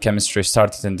great chemistry,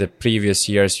 started in the previous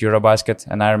year's Eurobasket.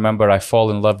 And I remember I fall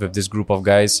in love with this group of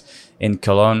guys in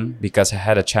Cologne because I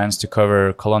had a chance to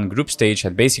cover Cologne group stage.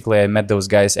 And basically I met those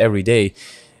guys every day.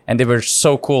 And they were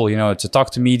so cool, to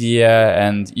talk to media.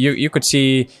 And you could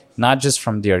see not just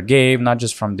from their game, not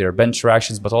just from their bench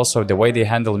reactions, but also the way they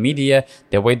handle media,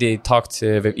 the way they talked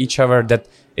with each other, that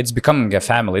it's becoming a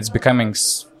family. It's becoming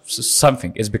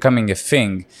something. It's becoming a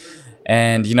thing.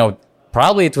 And,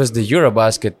 probably it was the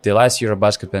last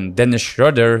Eurobasket, when Dennis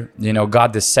Schroeder,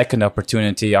 got the second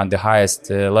opportunity on the highest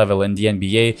level in the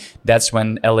NBA. That's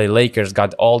when LA Lakers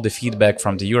got all the feedback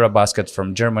from the Eurobasket,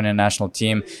 from Germany national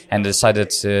team, and decided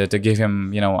to give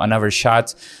him, another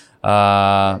shot.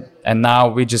 And now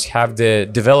we just have the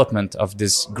development of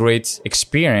this great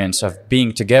experience of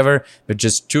being together with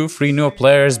just 2-3 new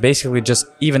players, basically just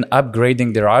even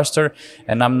upgrading the roster.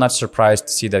 And I'm not surprised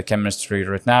to see that chemistry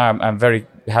right now. I'm very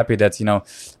happy that,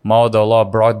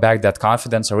 Modolo brought back that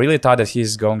confidence. I really thought that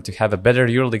he's going to have a better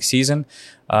EuroLeague season.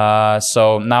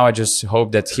 So now I just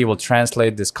hope that he will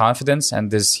translate this confidence and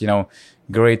this,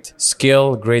 great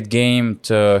skill, great game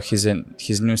to his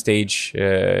new stage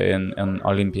in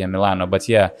Olimpia Milano. But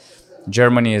yeah,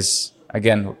 Germany is,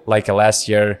 again, like last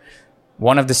year,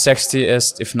 one of the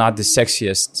sexiest, if not the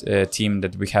sexiest team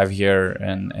that we have here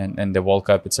in the World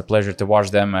Cup. It's a pleasure to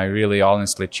watch them. I really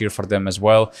honestly cheer for them as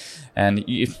well. And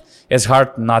it's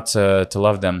hard not to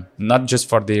love them, not just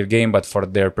for their game, but for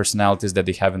their personalities that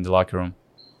they have in the locker room.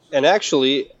 And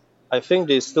actually, I think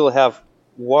they still have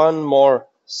one more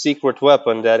secret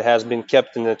weapon that has been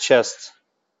kept in the chest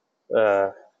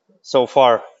so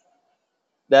far.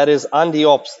 That is Andy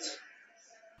Obst.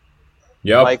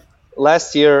 Yep. Like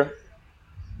last year,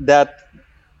 that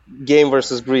game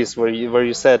versus Greece, where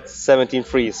you set 17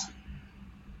 threes,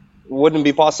 wouldn't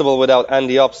be possible without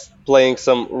Andy Obst playing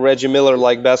some Reggie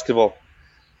Miller-like basketball.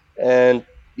 And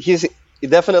he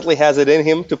definitely has it in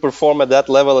him to perform at that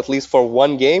level, at least for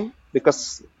one game,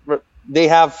 because they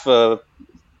have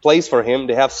plays for him,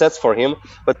 they have sets for him,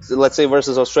 but let's say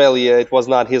versus Australia, it was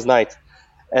not his night.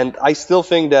 And I still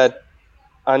think that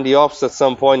Andy Obst at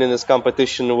some point in this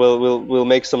competition will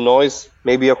make some noise,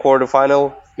 maybe a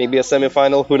quarterfinal, maybe a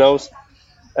semifinal, who knows.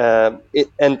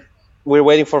 And we're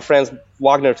waiting for Franz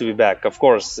Wagner to be back. Of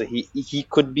course, he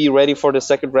could be ready for the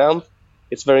second round.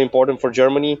 It's very important for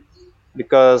Germany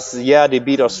because, yeah, they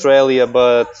beat Australia,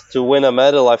 but to win a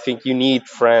medal, I think you need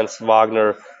Franz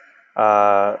Wagner.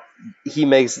 He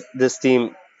makes this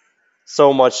team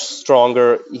so much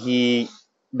stronger. He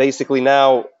basically,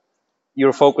 now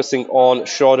you're focusing on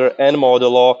Schroeder and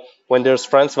Modolo. When there's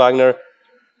Franz Wagner,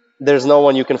 there's no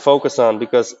one you can focus on,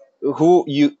 because who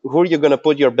are you going to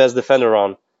put your best defender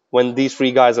on when these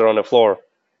three guys are on the floor?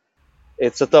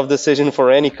 It's a tough decision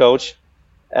for any coach,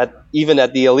 even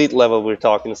at the elite level we're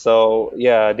talking. So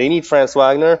yeah, they need Franz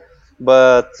Wagner,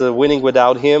 but winning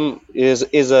without him is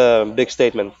a big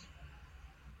statement.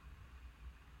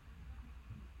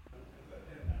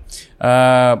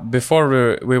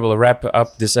 Before we will wrap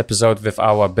up this episode with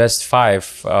our best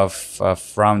five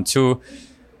of round 2,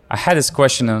 I had this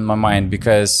question in my mind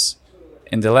because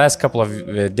in the last couple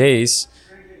of days,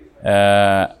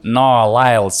 Noah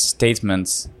Lyle's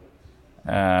statement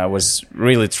was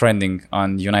really trending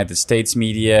on United States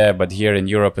media, but here in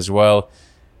Europe as well.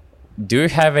 Do you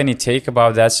have any take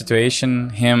about that situation?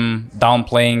 Him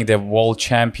downplaying the world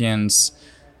champions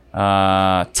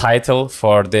title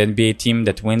for the NBA team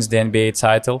that wins the NBA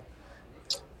title?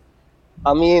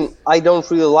 I mean, I don't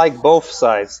really like both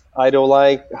sides. I don't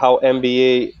like how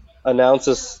NBA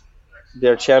announces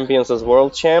their champions as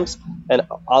world champs, and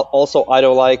also I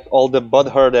don't like all the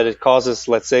butthurt that it causes,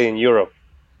 let's say, in Europe.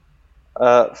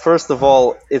 First of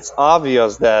all, it's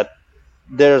obvious that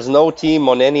there's no team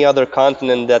on any other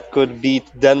continent that could beat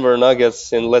Denver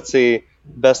Nuggets in, let's say,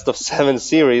 best of 7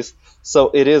 series.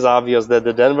 So it is obvious that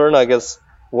the Denver Nuggets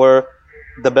were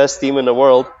the best team in the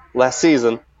world last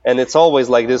season, and it's always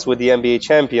like this with the NBA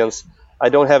champions. I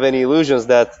don't have any illusions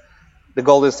that the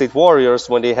Golden State Warriors,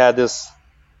 when they had this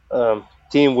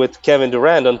team with Kevin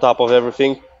Durant on top of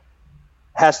everything,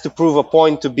 has to prove a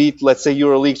point to beat, let's say,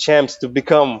 EuroLeague champs to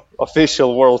become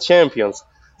official world champions.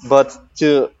 But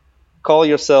to call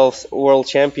yourselves world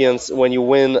champions when you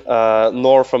win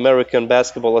North American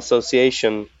Basketball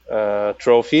Association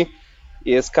trophy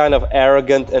is kind of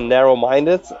arrogant and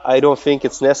narrow-minded. I don't think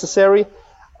it's necessary.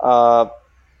 What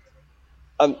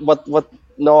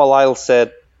Noah Lyle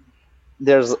said,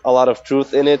 there's a lot of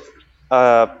truth in it.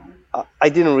 I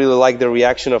didn't really like the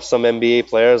reaction of some NBA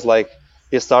players. Like,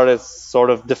 they started sort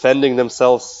of defending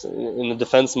themselves in the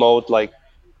defense mode. Like,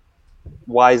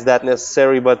 why is that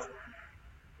necessary? But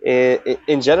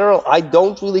in general, I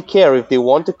don't really care if they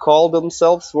want to call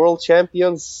themselves world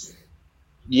champions.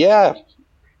 Yeah,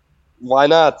 why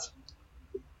not?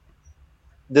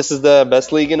 This is the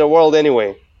best league in the world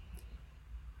anyway.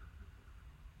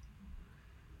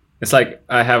 It's like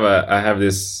I have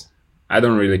this. I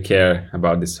don't really care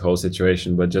about this whole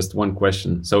situation, but just one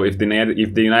question. So if the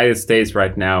United States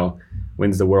right now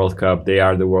wins the World Cup, they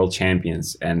are the world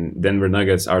champions, and Denver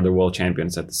Nuggets are the world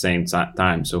champions at the same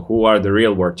time. So who are the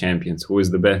real world champions? Who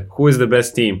is the best? Who is the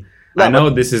best team? No, I know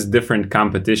this is different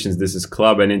competitions. This is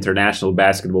club and international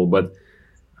basketball, but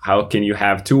how can you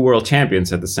have two world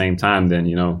champions at the same time? Then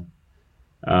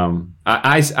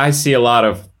I see a lot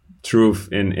of truth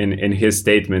in his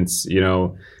statements.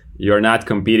 You're not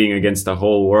competing against the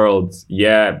whole world.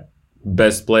 Yeah,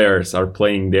 best players are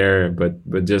playing there,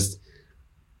 but just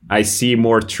I see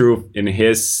more truth in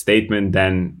his statement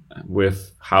than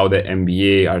with how the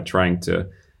NBA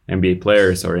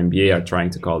players or NBA are trying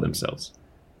to call themselves.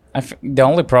 The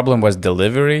only problem was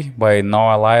delivery by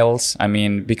Noah Lyles. I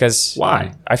mean, because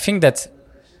why? I think that,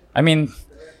 I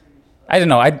don't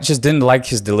know. I just didn't like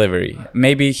his delivery.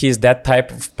 Maybe he's that type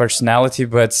of personality,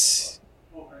 but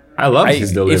I love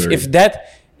his delivery.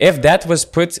 If that was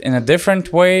put in a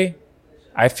different way,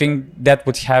 I think that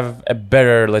would have a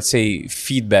better, let's say,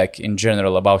 feedback in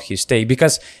general about his take.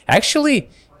 Because actually,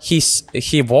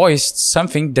 he voiced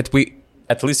something that we,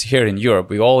 at least here in Europe,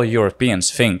 we all Europeans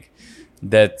think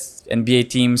that NBA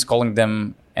teams calling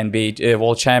them NBA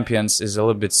world champions is a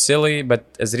little bit silly. But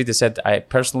as Rita said, I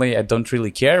don't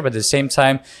really care. But at the same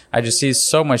time, I just see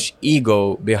so much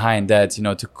ego behind that,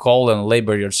 to call and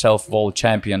label yourself world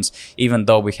champions, even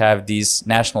though we have these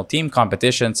national team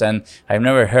competitions. And I've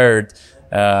never heard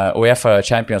UEFA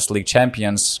Champions League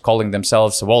champions calling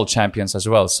themselves world champions as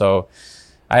well. So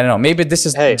I don't know. Maybe this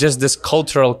is just this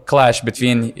cultural clash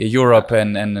between Europe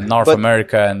and North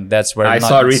America, and that's where it's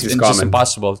just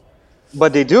impossible.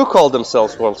 But they do call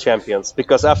themselves world champions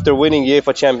because after winning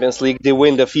UEFA Champions League, they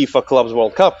win the FIFA Clubs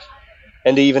World Cup,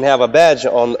 and they even have a badge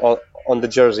on the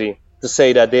jersey to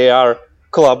say that they are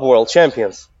club world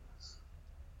champions.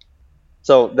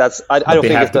 So that's I don't think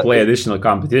they have to play additional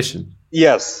competition.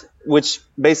 Yes, which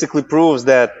basically proves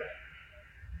that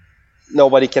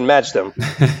nobody can match them.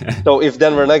 So if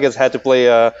Denver Nuggets had to play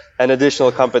an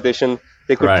additional competition,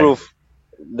 they could prove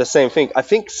the same thing. I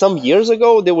think some years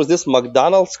ago there was this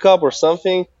McDonald's Cup or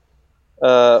something.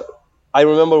 I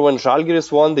remember when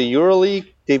Žalgiris won the EuroLeague,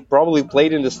 they probably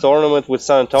played in this tournament with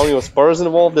San Antonio Spurs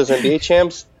involved as NBA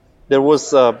champs. There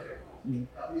was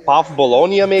PAF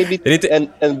Bologna maybe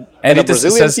and a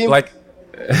Brazilian team.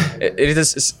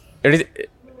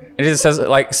 It says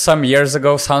like some years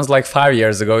ago, sounds like 5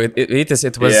 years ago. It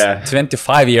was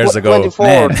 25 years ago.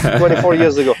 24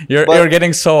 years ago. You're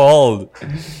getting so old.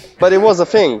 But it was a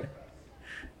thing.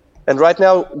 And right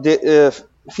now,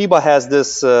 FIBA has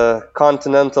this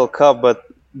Continental Cup, but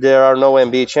there are no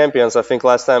NBA champions. I think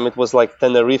last time it was like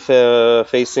Tenerife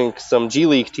facing some G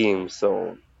League teams.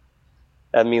 So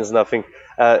that means nothing.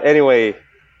 Anyway,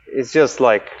 it's just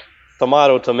like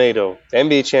tomato.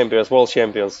 NBA champions, world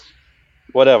champions.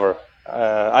 Whatever.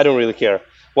 I don't really care.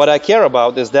 What I care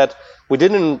about is that we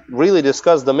didn't really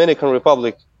discuss Dominican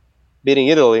Republic beating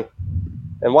Italy.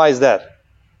 And why is that?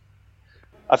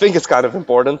 I think it's kind of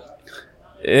important.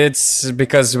 It's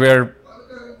because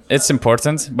it's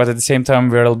important, but at the same time,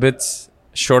 we're a little bit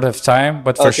short of time.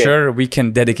 But for sure, we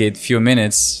can dedicate a few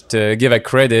minutes to give a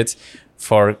credit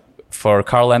for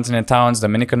Karl Anthony Towns,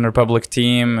 Dominican Republic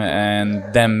team,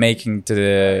 and them making to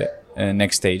the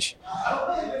next stage.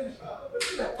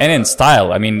 And in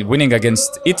style, I mean, winning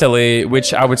against Italy,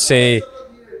 which I would say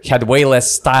had way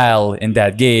less style in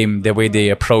that game, the way they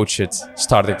approach it,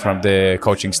 starting from the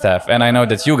coaching staff. And I know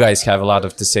that you guys have a lot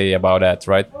to say about that,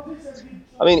 right?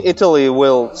 I mean, Italy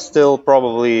will still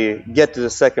probably get to the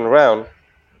second round,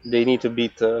 they need to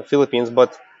beat the Philippines.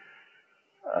 But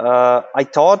I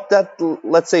thought that,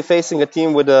 let's say, facing a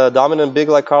team with a dominant big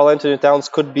like Carl Anthony Towns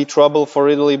could be trouble for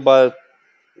Italy, but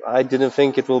I didn't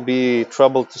think it will be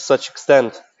trouble to such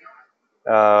extent,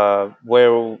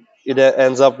 where it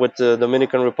ends up with the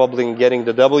Dominican Republic getting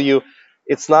the W.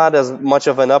 It's not as much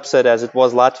of an upset as it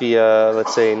was Latvia,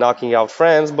 let's say, knocking out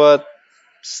France, but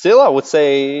still, I would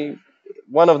say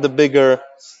one of the bigger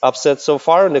upsets so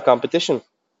far in the competition.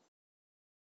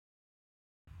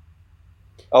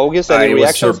 August, any I was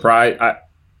reactions? surprised.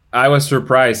 I was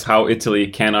surprised how Italy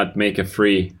cannot make a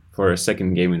free for a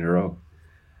second game in a row.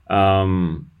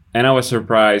 And I was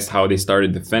surprised how they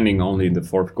started defending only in the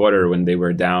fourth quarter when they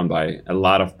were down by a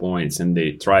lot of points, and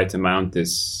they tried to mount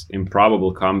this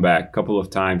improbable comeback a couple of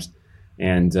times.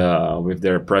 And with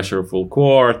their pressure full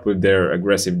court, with their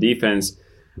aggressive defense,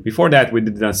 before that we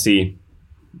did not see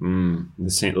the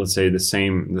same. Let's say the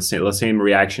same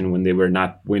reaction when they were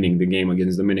not winning the game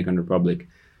against Dominican Republic.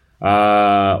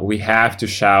 We have to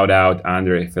shout out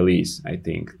Andre Feliz. I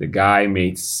think the guy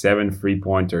made 7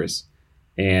 3-pointers,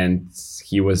 and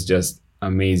he was just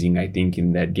amazing. I think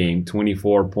in that game,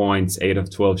 24 points, 8 of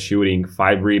 12 shooting,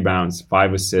 5 rebounds,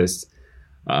 5 assists.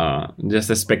 Just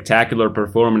a spectacular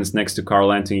performance next to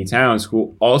Carl Anthony Towns,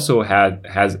 who also had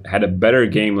a better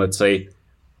game. Let's say,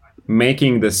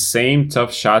 making the same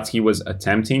tough shots he was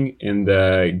attempting in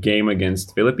the game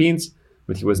against Philippines,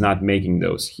 but he was not making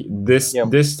those.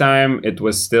 This time it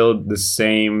was still the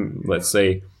same, let's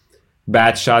say,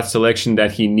 bad shot selection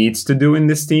that he needs to do in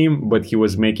this team, but he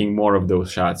was making more of those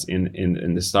shots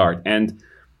in the start. And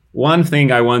one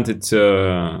thing I wanted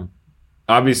to,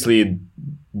 obviously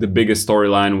the biggest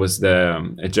storyline was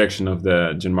the ejection of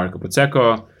the Gianmarco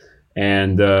Pozzecco.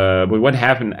 And but what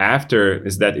happened after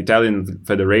is that Italian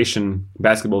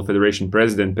Basketball Federation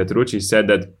President Petrucci said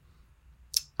that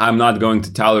I'm not going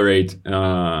to tolerate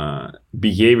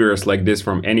behaviors like this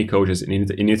from any coaches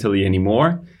in Italy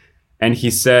anymore. And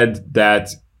he said that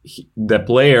the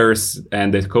players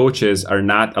and the coaches are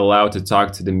not allowed to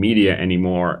talk to the media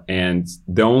anymore. And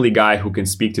the only guy who can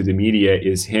speak to the media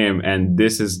is him. And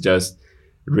this is just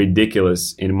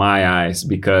ridiculous in my eyes,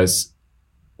 because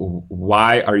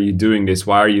why are you doing this?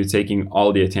 Why are you taking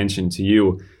all the attention to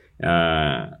you?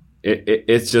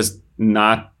 It's just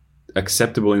not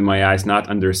acceptable in my eyes, not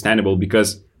understandable,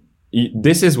 because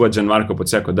this is what Gianmarco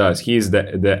Pozzecco does. He is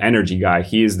the energy guy.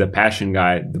 He is the passion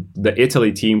guy. The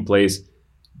Italy team plays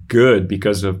good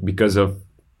because of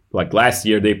like last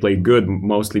year they played good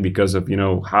mostly because of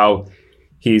how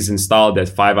he's installed that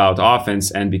 5-out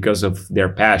offense and because of their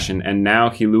passion. And now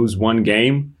he lose one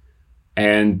game,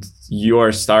 and you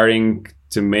are starting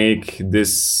to make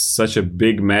this such a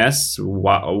big mess.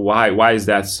 Why is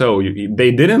that so?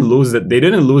 They didn't lose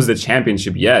the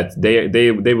championship yet.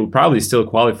 They will probably still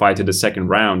qualify to the second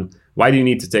round. Why do you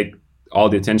need to take all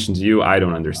the attention to you? I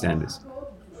don't understand this.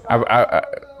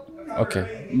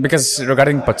 Okay, because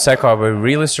regarding Pozzecco, I was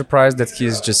really surprised that he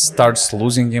just starts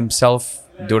losing himself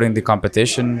during the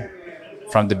competition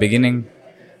from the beginning.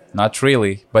 Not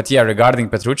really, but yeah, regarding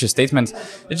Petrucci's statement,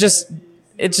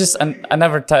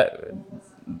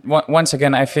 once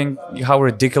again, I think how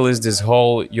ridiculous this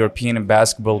whole European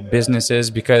basketball business is,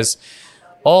 because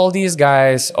all these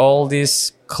guys, all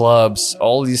these clubs,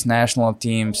 all these national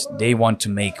teams, they want to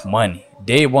make money.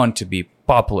 They want to be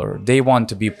popular. They want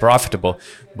to be profitable.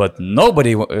 But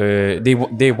nobody,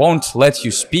 they won't let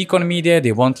you speak on media.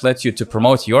 They won't let you to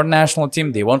promote your national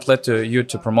team. They won't let you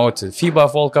to promote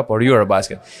FIBA World Cup or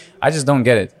Eurobasket. I just don't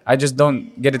get it. I just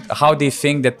don't get it. How they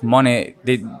think that money,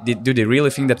 do they really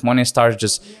think that money starts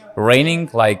just raining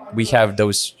like we have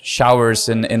those showers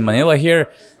in Manila here?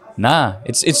 Nah,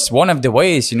 it's one of the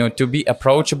ways, to be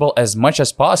approachable as much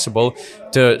as possible,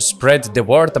 to spread the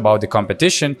word about the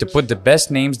competition, to put the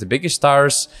best names, the biggest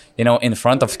stars, in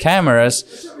front of cameras,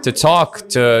 to talk,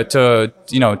 to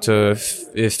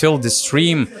fill the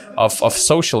stream of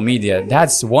social media.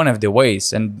 That's one of the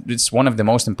ways, and it's one of the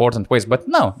most important ways. But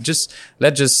no,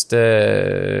 let's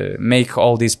make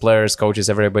all these players, coaches,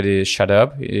 everybody shut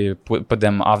up, put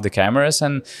them off the cameras,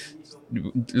 and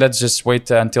let's just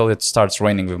wait until it starts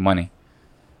raining with money.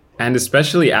 And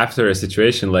especially after a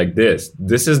situation like this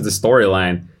is the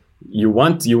storyline. You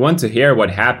want to hear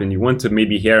what happened. You want to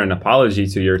maybe hear an apology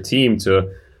to your team, to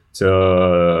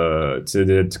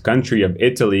the country of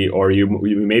Italy, or you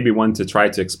maybe want to try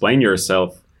to explain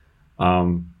yourself.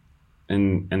 And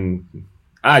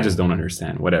I just don't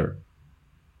understand. Whatever.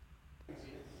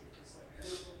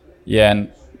 Yeah,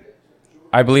 and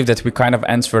I believe that we kind of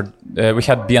answered. We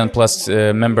had BN Plus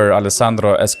member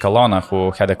Alessandro Escalona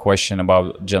who had a question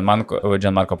about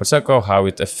Gianmarco Pozzecco, how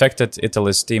it affected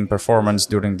Italy's team performance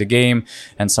during the game,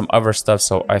 and some other stuff.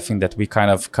 So I think that we kind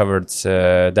of covered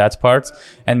that part.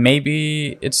 And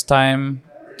maybe it's time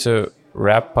to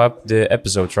wrap up the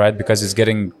episode, right? Because it's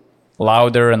getting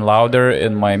louder and louder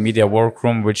in my media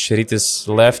workroom, which Rytis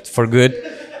left for good.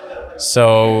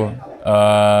 So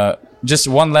just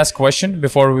one last question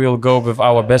before we will go with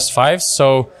our best five.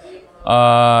 So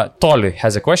Tolly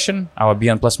has a question, our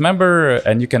BN Plus member,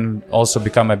 and you can also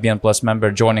become a BN Plus member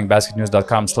joining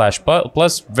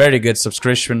basketnews.com/plus. Very good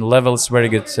subscription levels, very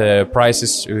good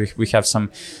prices. We have some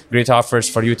great offers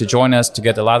for you to join us to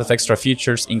get a lot of extra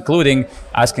features, including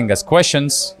asking us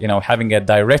questions, having a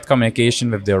direct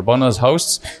communication with the Urbanos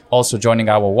hosts, also joining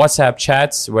our WhatsApp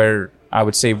chats where I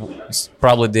would say it's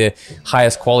probably the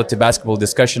highest quality basketball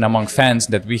discussion among fans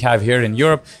that we have here in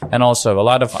Europe, and also a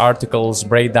lot of articles,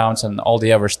 breakdowns, and all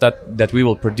the other stuff that we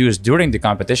will produce during the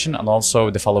competition and also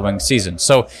the following season.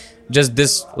 So just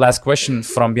this last question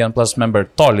from BN Plus member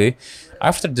Tolly.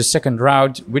 After the second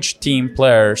round, which team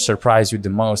player surprised you the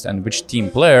most and which team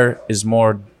player is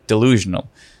more delusional?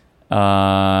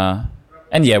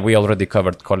 And yeah, we already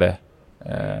covered Cole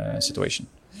situation.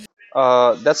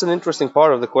 That's an interesting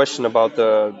part of the question about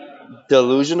the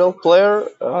delusional player.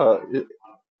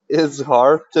 It's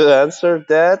hard to answer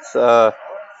that.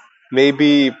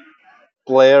 Maybe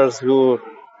players who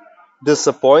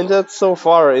disappointed so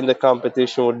far in the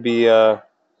competition would be a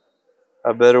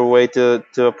better way to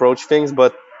approach things.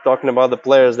 But talking about the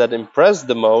players that impressed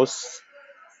the most,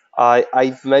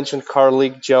 I've mentioned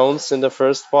Carlik Jones in the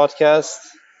first podcast.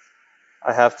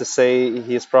 I have to say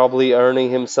he's probably earning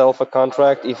himself a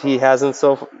contract if he hasn't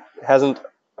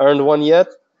earned one yet.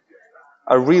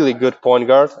 A really good point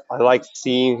guard. I like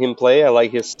seeing him play. I like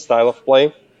his style of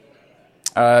play.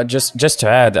 Just to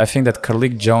add, I think that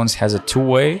Carlik Jones has a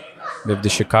two-way with the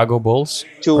Chicago Bulls.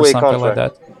 Two-way or something contract.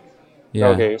 like that. Yeah.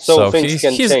 Okay, so things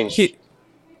can change.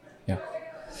 Yeah.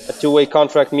 A two-way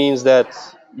contract means that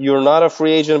you're not a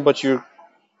free agent, but you're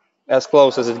as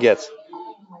close as it gets.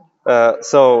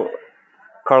 So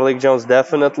Carlik Jones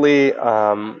definitely.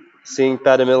 Seeing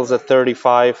Patty Mills at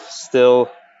 35 still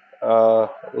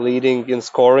leading in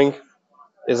scoring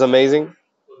is amazing.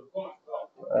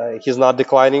 He's not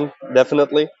declining,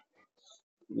 definitely.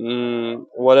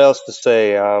 What else to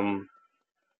say?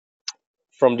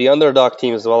 From the underdog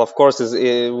teams, well, of course,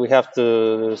 we have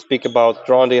to speak about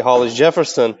Rondae Hollis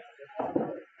Jefferson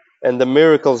and the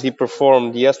miracles he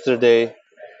performed yesterday,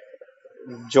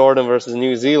 Jordan versus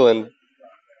New Zealand.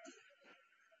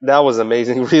 That was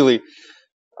amazing, really.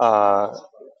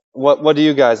 What do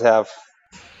you guys have?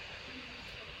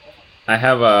 I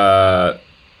have a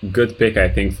good pick, I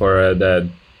think, for the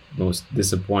most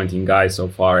disappointing guy so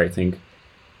far. I think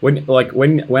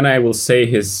when I will say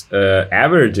his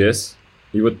averages,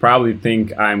 you would probably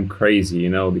think I'm crazy,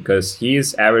 because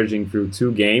he's averaging through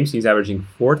 2 games. He's averaging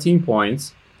 14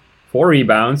 points, 4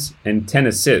 rebounds, and 10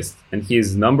 assists, and he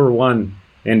is number 1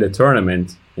 in the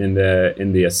tournament in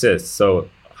the assists. So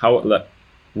how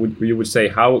would say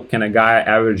how can a guy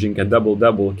averaging a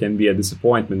double-double can be a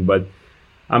disappointment? But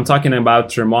I'm talking about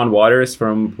Tremont Waters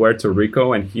from Puerto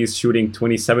Rico, and he's shooting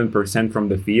 27% from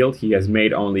the field. He has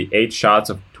made only 8 shots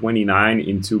of 29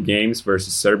 in 2 games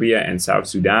versus Serbia and South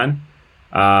Sudan.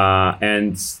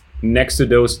 And next to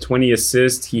those 20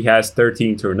 assists, he has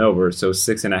 13 turnovers, so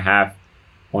 6.5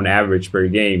 on average per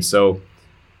game. So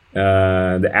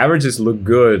the averages look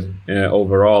good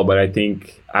overall, but I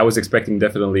think I was expecting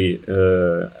definitely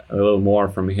a little more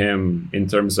from him in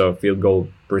terms of field goal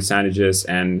percentages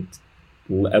and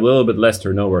a little bit less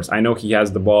turnovers. I know he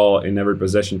has the ball in every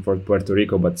possession for Puerto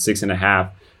Rico, but 6.5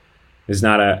 is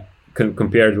not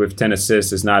compared with 10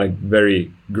 assists, is not a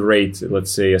very great,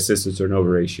 let's say, assist to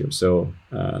turnover ratio. So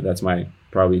that's my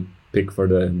probably pick for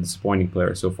the disappointing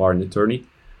player so far in the tourney.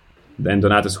 Then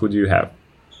Donatas, who do you have?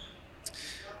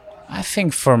 I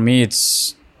think for me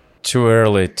it's too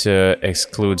early to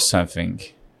exclude something.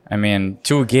 I mean,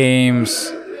 2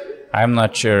 games, I'm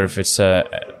not sure if it's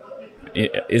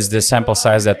is the sample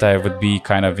size that I would be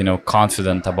kind of,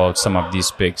 confident about some of these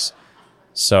picks.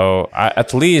 So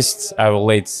at least I will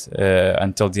wait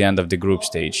until the end of the group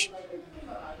stage.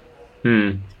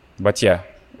 But yeah,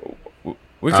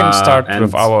 we can start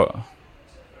with our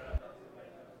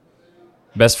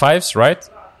best 5s, right?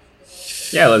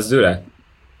 Yeah, let's do that.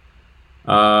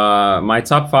 My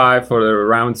top 5 for the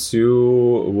round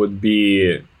 2 would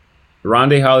be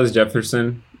Rondae Hollis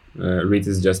Jefferson,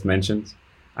 Rytis just mentioned.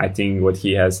 I think what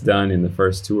he has done in the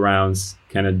first 2 rounds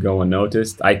cannot go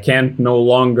unnoticed. I can't no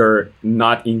longer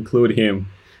not include him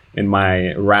in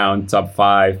my round top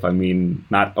five. I mean,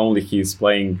 not only he's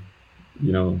playing,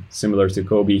 similar to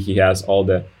Kobe, he has all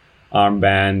the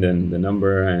armband and the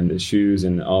number and the shoes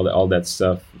and all that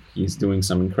stuff. He's doing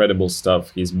some incredible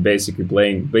stuff. He's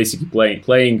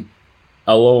playing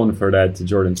alone for that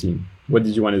Jordan team. What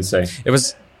did you want to say?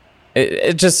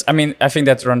 It just, I mean, I think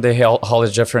that Rondé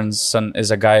Hollis Jefferson is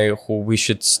a guy who we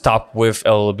should stop with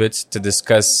a little bit to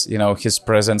discuss, his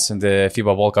presence in the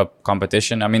FIBA World Cup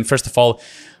competition. I mean, first of all,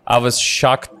 I was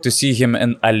shocked to see him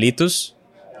in Alytus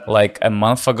like a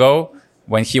month ago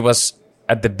when he was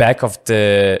at the back of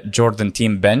the Jordan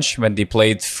team bench when they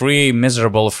played 3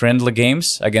 miserable friendly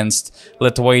games against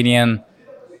Lithuanian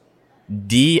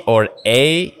D or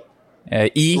A,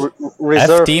 E,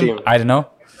 Reserve F team. I don't know.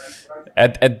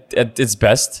 At its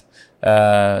best.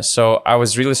 So I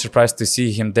was really surprised to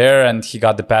see him there, and he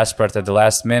got the passport at the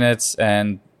last minute,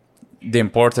 and the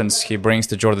importance he brings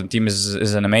to Jordan team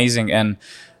is an amazing. And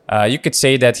you could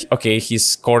say that, okay, he's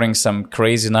scoring some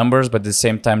crazy numbers, but at the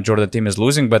same time Jordan team is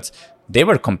losing, but they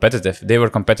were competitive. They were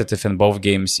competitive in both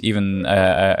games, even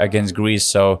against Greece.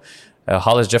 So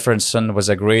Hollis Jefferson was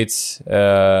a great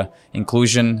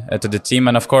inclusion to the team.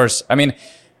 And of course, I mean,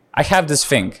 I have this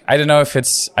thing. I don't know if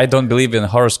I don't believe in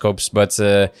horoscopes, but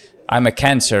I'm a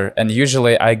Cancer, and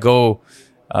usually I go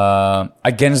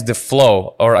against the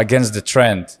flow or against the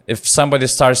trend. If somebody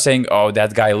starts saying, oh,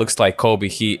 that guy looks like Kobe,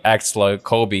 he acts like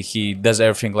Kobe, he does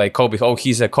everything like Kobe, oh,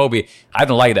 he's a Kobe, I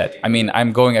don't like that. I mean,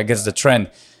 I'm going against the trend.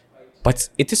 But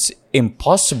it is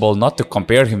impossible not to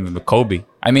compare him with Kobe.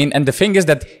 I mean, and the thing is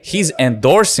that he's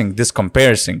endorsing this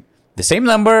comparison. The same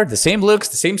number, the same looks,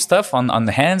 the same stuff on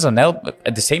the hands,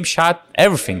 the same shot,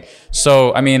 everything.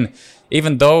 So, I mean,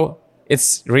 even though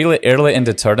it's really early in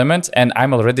the tournament and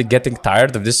I'm already getting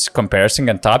tired of this comparison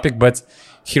and topic, but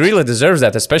he really deserves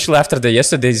that, especially after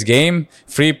yesterday's game,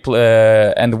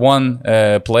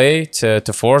 3-1 play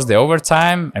to force the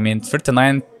overtime. I mean,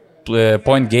 39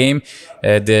 point game,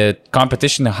 the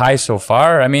competition high so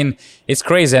far. I mean, it's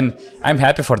crazy, and I'm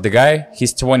happy for the guy.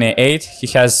 He's 28. He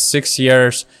has 6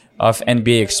 years of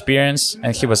NBA experience,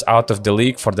 and he was out of the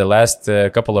league for the last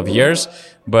couple of years.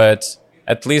 But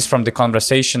at least from the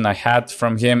conversation I had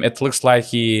from him, it looks like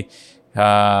he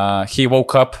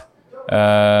woke up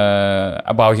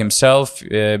about himself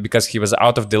because he was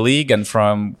out of the league. And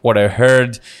from what I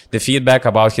heard, the feedback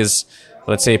about his,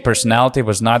 let's say, personality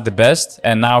was not the best.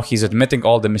 And now he's admitting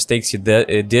all the mistakes he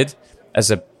did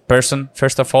as a person,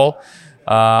 first of all.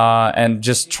 And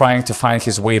just trying to find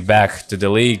his way back to the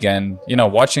league, and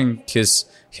watching his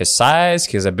size,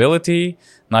 his ability,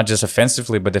 not just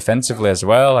offensively but defensively as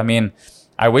well. I mean,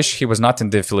 I wish he was not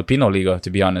in the Filipino league, to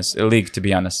be honest.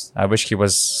 I wish he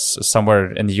was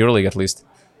somewhere in the EuroLeague at least.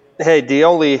 Hey, the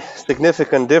only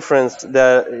significant difference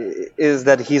is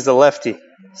that he's a lefty.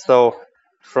 So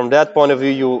from that point of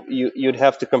view, you'd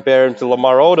have to compare him to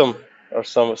Lamar Odom or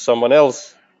someone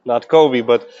else, not Kobe,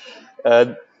 but.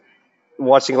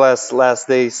 Watching last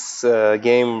day's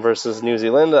game versus New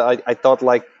Zealand, I thought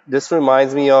like this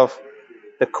reminds me of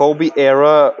the Kobe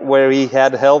era where he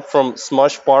had help from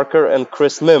Smush Parker and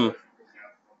Chris Mim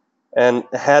and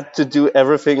had to do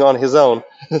everything on his own.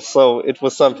 So it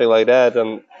was something like that,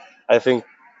 and I think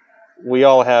we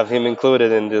all have him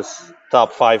included in this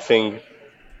top 5 thing.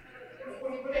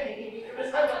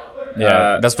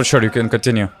 Yeah, that's for sure. You can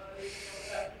continue.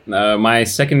 My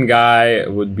second guy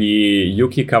would be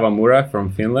Yuki Kawamura from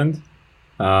Finland,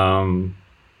 from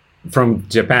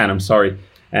Japan, I'm sorry.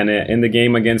 And in the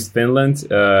game against Finland,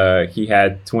 he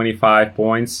had 25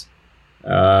 points,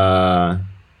 10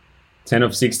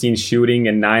 of 16 shooting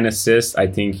and 9 assists. I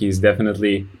think he's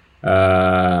definitely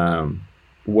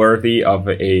worthy of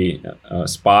a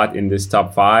spot in this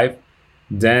top 5.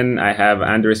 Then I have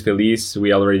Andres Feliz,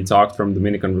 we already talked, from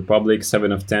Dominican Republic,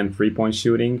 7 of 10 3-point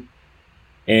shooting.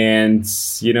 And,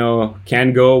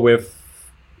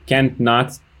 can't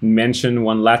not mention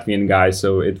one Latvian guy.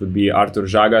 So it would be Artur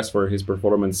Žagas for his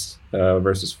performance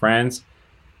versus France.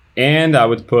 And I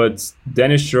would put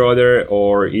Dennis Schroeder,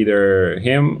 or either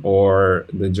him or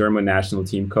the German national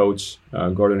team coach,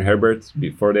 Gordon Herbert,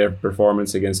 for their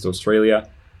performance against Australia.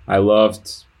 I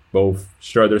loved both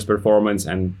Schroeder's performance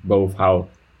and both how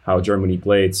Germany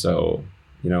played. So,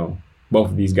 both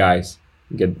of these guys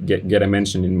get a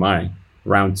mention in my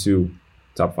round 2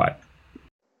 top 5.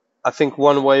 I think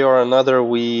one way or another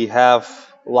we have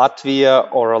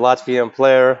Latvia or a Latvian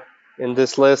player in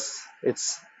this list.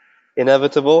 It's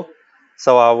inevitable.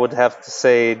 So I would have to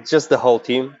say just the whole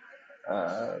team,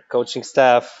 coaching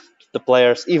staff, the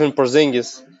players, even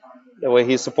Porzingis, the way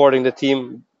he's supporting the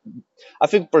team. I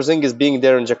think Porzingis being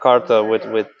there in Jakarta with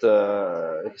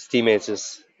his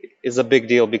teammates is a big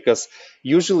deal because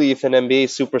usually if an NBA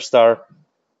superstar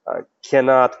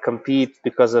cannot compete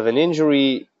because of an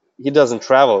injury, he doesn't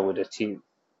travel with the team.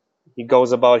 He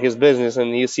goes about his business,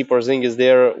 and you see Porzingis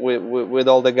there with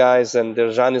all the guys, and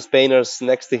there's Janis Painters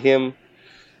next to him.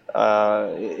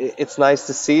 It's nice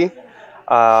to see.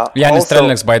 Yanis Also,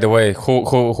 Strelnieks, by the way,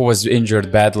 who was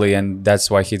injured badly, and that's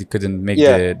why he couldn't make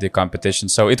yeah, the competition.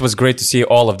 So it was great to see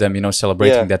all of them,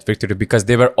 celebrating yeah, that victory because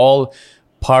they were all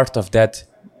part of that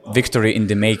victory in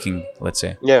the making, let's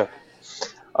say. yeah.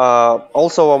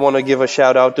 Also, I want to give a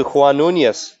shout out to Juan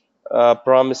Nunez,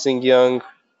 promising young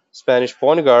Spanish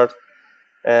point guard,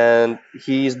 and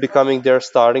he's becoming their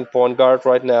starting point guard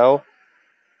right now.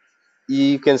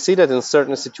 You can see that in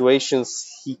certain situations,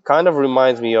 he kind of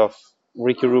reminds me of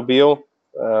Ricky Rubio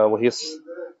with his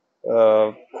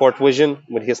court vision,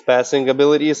 with his passing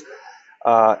abilities.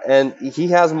 And he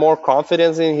has more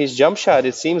confidence in his jump shot,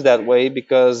 it seems that way,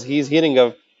 because he's hitting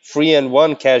a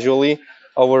 3-and-1 casually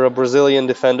over a Brazilian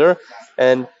defender.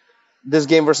 And this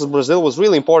game versus Brazil was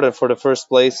really important for the first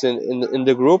place in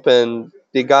the group, and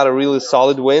they got a really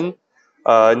solid win.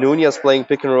 Nunez playing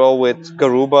pick and roll with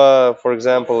Garuba, for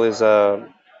example, is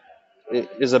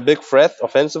a big threat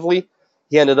offensively.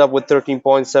 He ended up with 13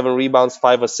 points, 7 rebounds,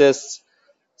 5 assists.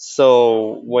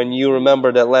 So when you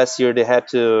remember that last year they had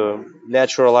to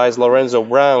naturalize Lorenzo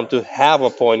Brown to have a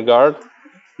point guard,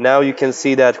 now you can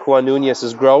see that Juan Nunez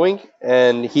is growing,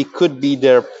 and he could be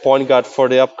their point guard for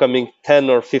the upcoming 10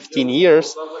 or 15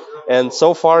 years. And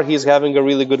so far, he's having a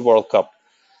really good World Cup.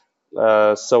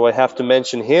 So I have to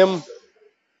mention him.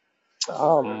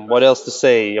 What else to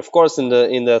say? Of course, in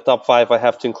the top five, I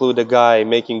have to include a guy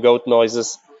making goat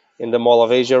noises in the Mall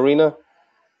of Asia arena.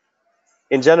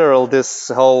 In general, this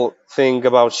whole thing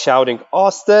about shouting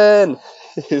 "Austin"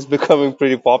 is becoming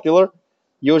pretty popular.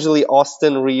 Usually,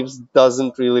 Austin Reeves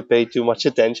doesn't really pay too much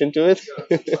attention to it,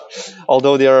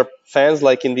 although there are fans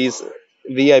like in these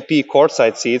VIP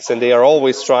courtside seats, and they are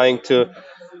always trying to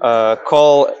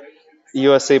call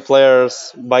USA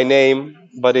players by name,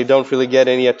 but they don't really get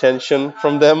any attention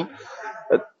from them.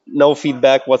 No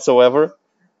feedback whatsoever.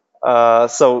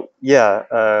 So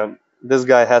yeah, this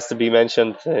guy has to be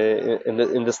mentioned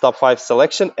in the top five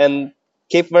selection. And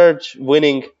Cape Verde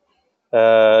winning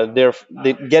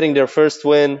getting their first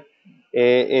win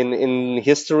in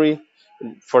history.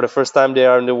 For the first time, they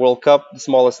are in the World Cup, the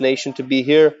smallest nation to be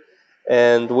here,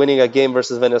 and winning a game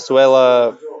versus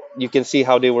Venezuela. You can see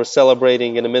how they were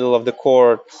celebrating in the middle of the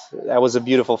court. That was a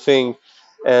beautiful thing.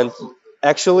 And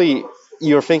actually,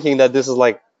 you're thinking that this is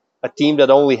like a team that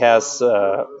only has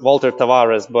Walter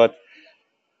Tavares, but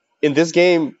in this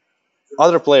game,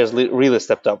 other players really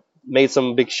stepped up, made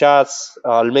some big shots.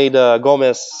 Almeida,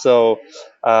 Gomez. So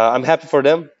I'm happy for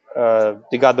them.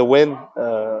 They got the win,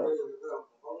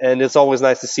 and it's always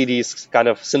nice to see these kind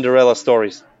of Cinderella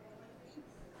stories.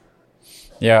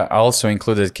 Yeah, I also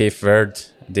included Cape Verde.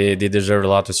 They deserve a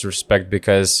lot of respect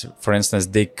because, for instance,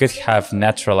 they could have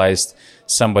naturalized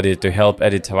somebody to help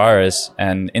Eddie Tavares,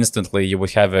 and instantly you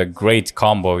would have a great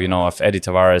combo, of Eddie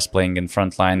Tavares playing in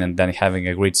front line and then having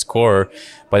a great scorer.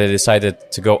 But they decided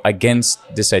to go against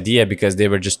this idea because they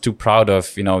were just too proud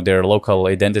of, their local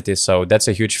identity. So that's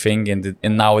a huge thing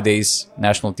in nowadays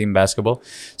national team basketball.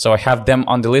 So I have them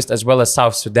on the list as well as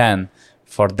South Sudan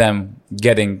for them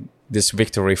getting this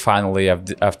victory finally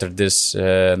after this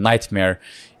nightmare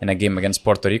in a game against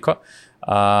Puerto Rico.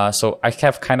 So I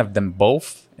have kind of them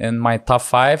both in my top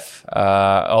five.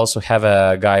 I also have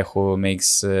a guy who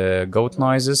makes goat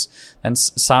noises and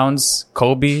sounds,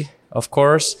 Kobe, of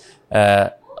course.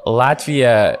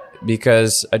 Latvia,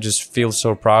 because I just feel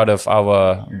so proud of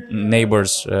our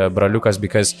neighbors, Braliukas,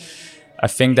 because I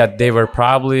think that they were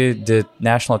probably the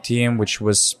national team which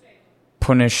was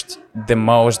punished the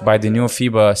most by the new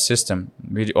FIBA system.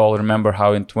 We all remember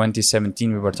how in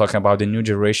 2017 we were talking about the new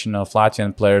generation of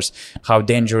Latvian players, how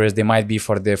dangerous they might be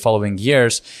for the following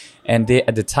years. And they,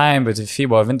 at the time when the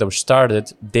FIBA window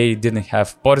started, they didn't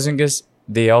have Porzingis.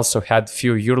 They also had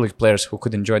few EuroLeague players who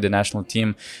could enjoy the national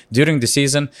team during the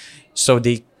season. So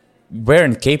they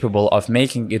weren't capable of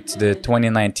making it to the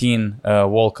 2019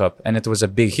 World Cup. And it was a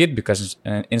big hit because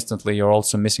instantly you're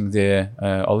also missing the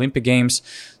Olympic Games.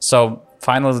 So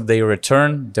finally they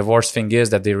return. The worst thing is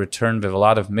that they return with a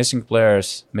lot of missing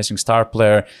players, missing star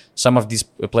player. Some of these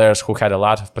players who had a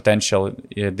lot of potential,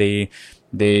 they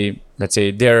let's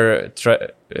say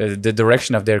the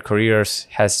direction of their careers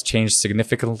has changed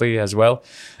significantly as well.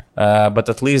 But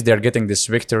at least they're getting this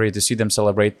victory. To see them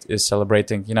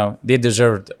celebrating, they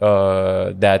deserved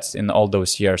that in all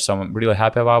those years. So I'm really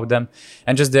happy about them.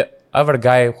 And just the other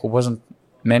guy who wasn't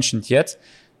mentioned yet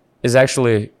is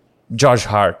actually Josh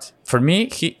Hart for me,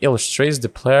 he illustrates the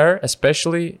player,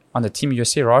 especially on the Team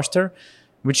USA roster,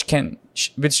 which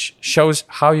shows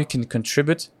how you can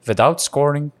contribute without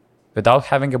scoring, without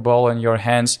having a ball in your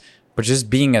hands, but just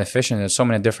being efficient in so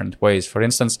many different ways. For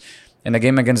instance, in a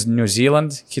game against New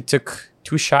Zealand, he took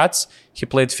 2 shots. He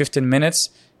played 15 minutes.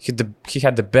 He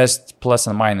had the best plus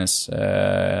and minus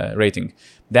rating.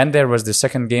 Then there was the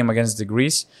second game against the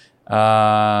Greece.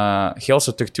 He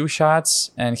also took 2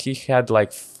 shots and he had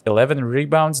like 11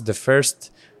 rebounds. The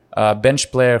first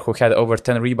bench player who had over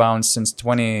 10 rebounds since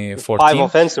 2014. 5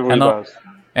 offensive rebounds.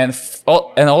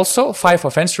 And also 5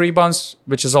 offensive rebounds,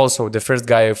 which is also the first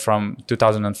guy from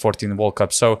 2014 World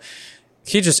Cup. So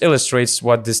he just illustrates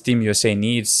what this Team USA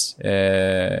needs,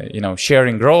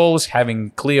 sharing roles,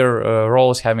 having clear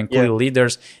roles, having clear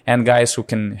leaders, and guys who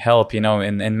can help,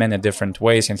 in many different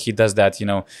ways. And he does that,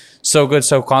 so good,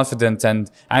 so confident.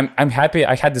 And I'm happy.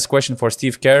 I had this question for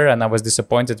Steve Kerr, and I was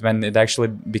disappointed when it actually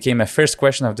became a first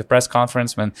question of the press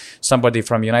conference when somebody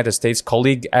from United States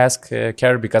colleague asked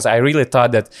Kerr, because I really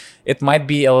thought that it might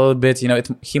be a little bit,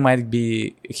 he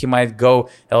might go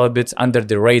a little bit under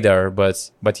the radar,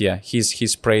 but yeah,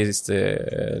 he's praised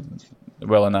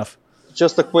well enough.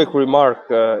 Just a quick remark,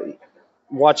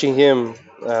 watching him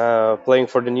playing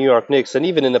for the New York Knicks, and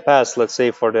even in the past, let's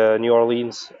say for the New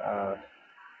Orleans,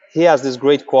 he has this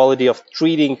great quality of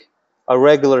treating a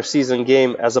regular season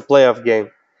game as a playoff game.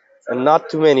 And not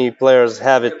too many players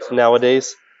have it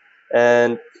nowadays.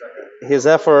 And his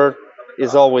effort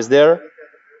is always there.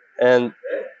 And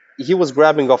he was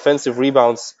grabbing offensive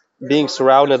rebounds, being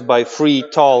surrounded by 3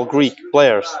 tall Greek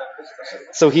players.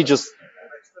 So he just,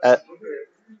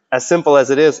 as simple as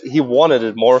it is, he wanted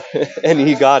it more, and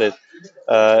he got it.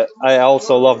 I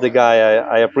also love the guy.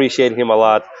 I appreciate him a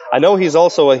lot. I know he's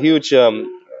also a huge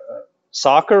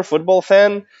football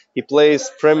fan. He plays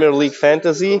Premier League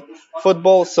fantasy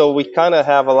football, so we kind of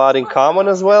have a lot in common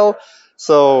as well.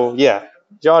 So, yeah,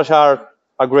 Josh Hart,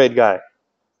 a great guy.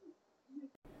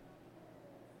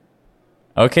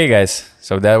 Okay, guys,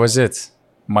 so that was it.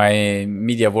 My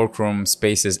media workroom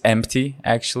space is empty,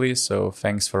 actually, so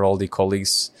thanks for all the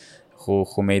colleagues who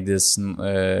made this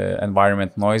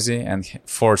environment noisy and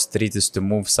forced Rytis to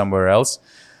move somewhere else.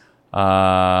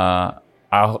 I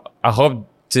hope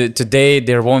today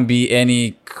there won't be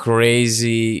any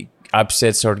crazy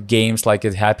upsets or games like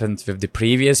it happened with the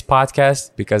previous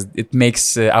podcast, because it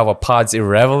makes our pods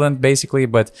irrelevant, basically.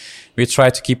 But we try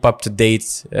to keep up to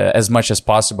date as much as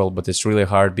possible, but it's really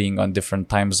hard being on different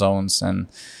time zones and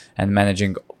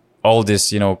managing all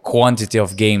this, quantity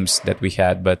of games that we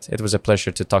had. But it was a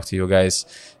pleasure to talk to you guys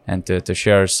and to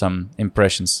share some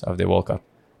impressions of the World Cup.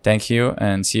 Thank you,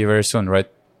 and see you very soon, right?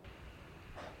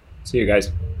 See you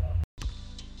guys.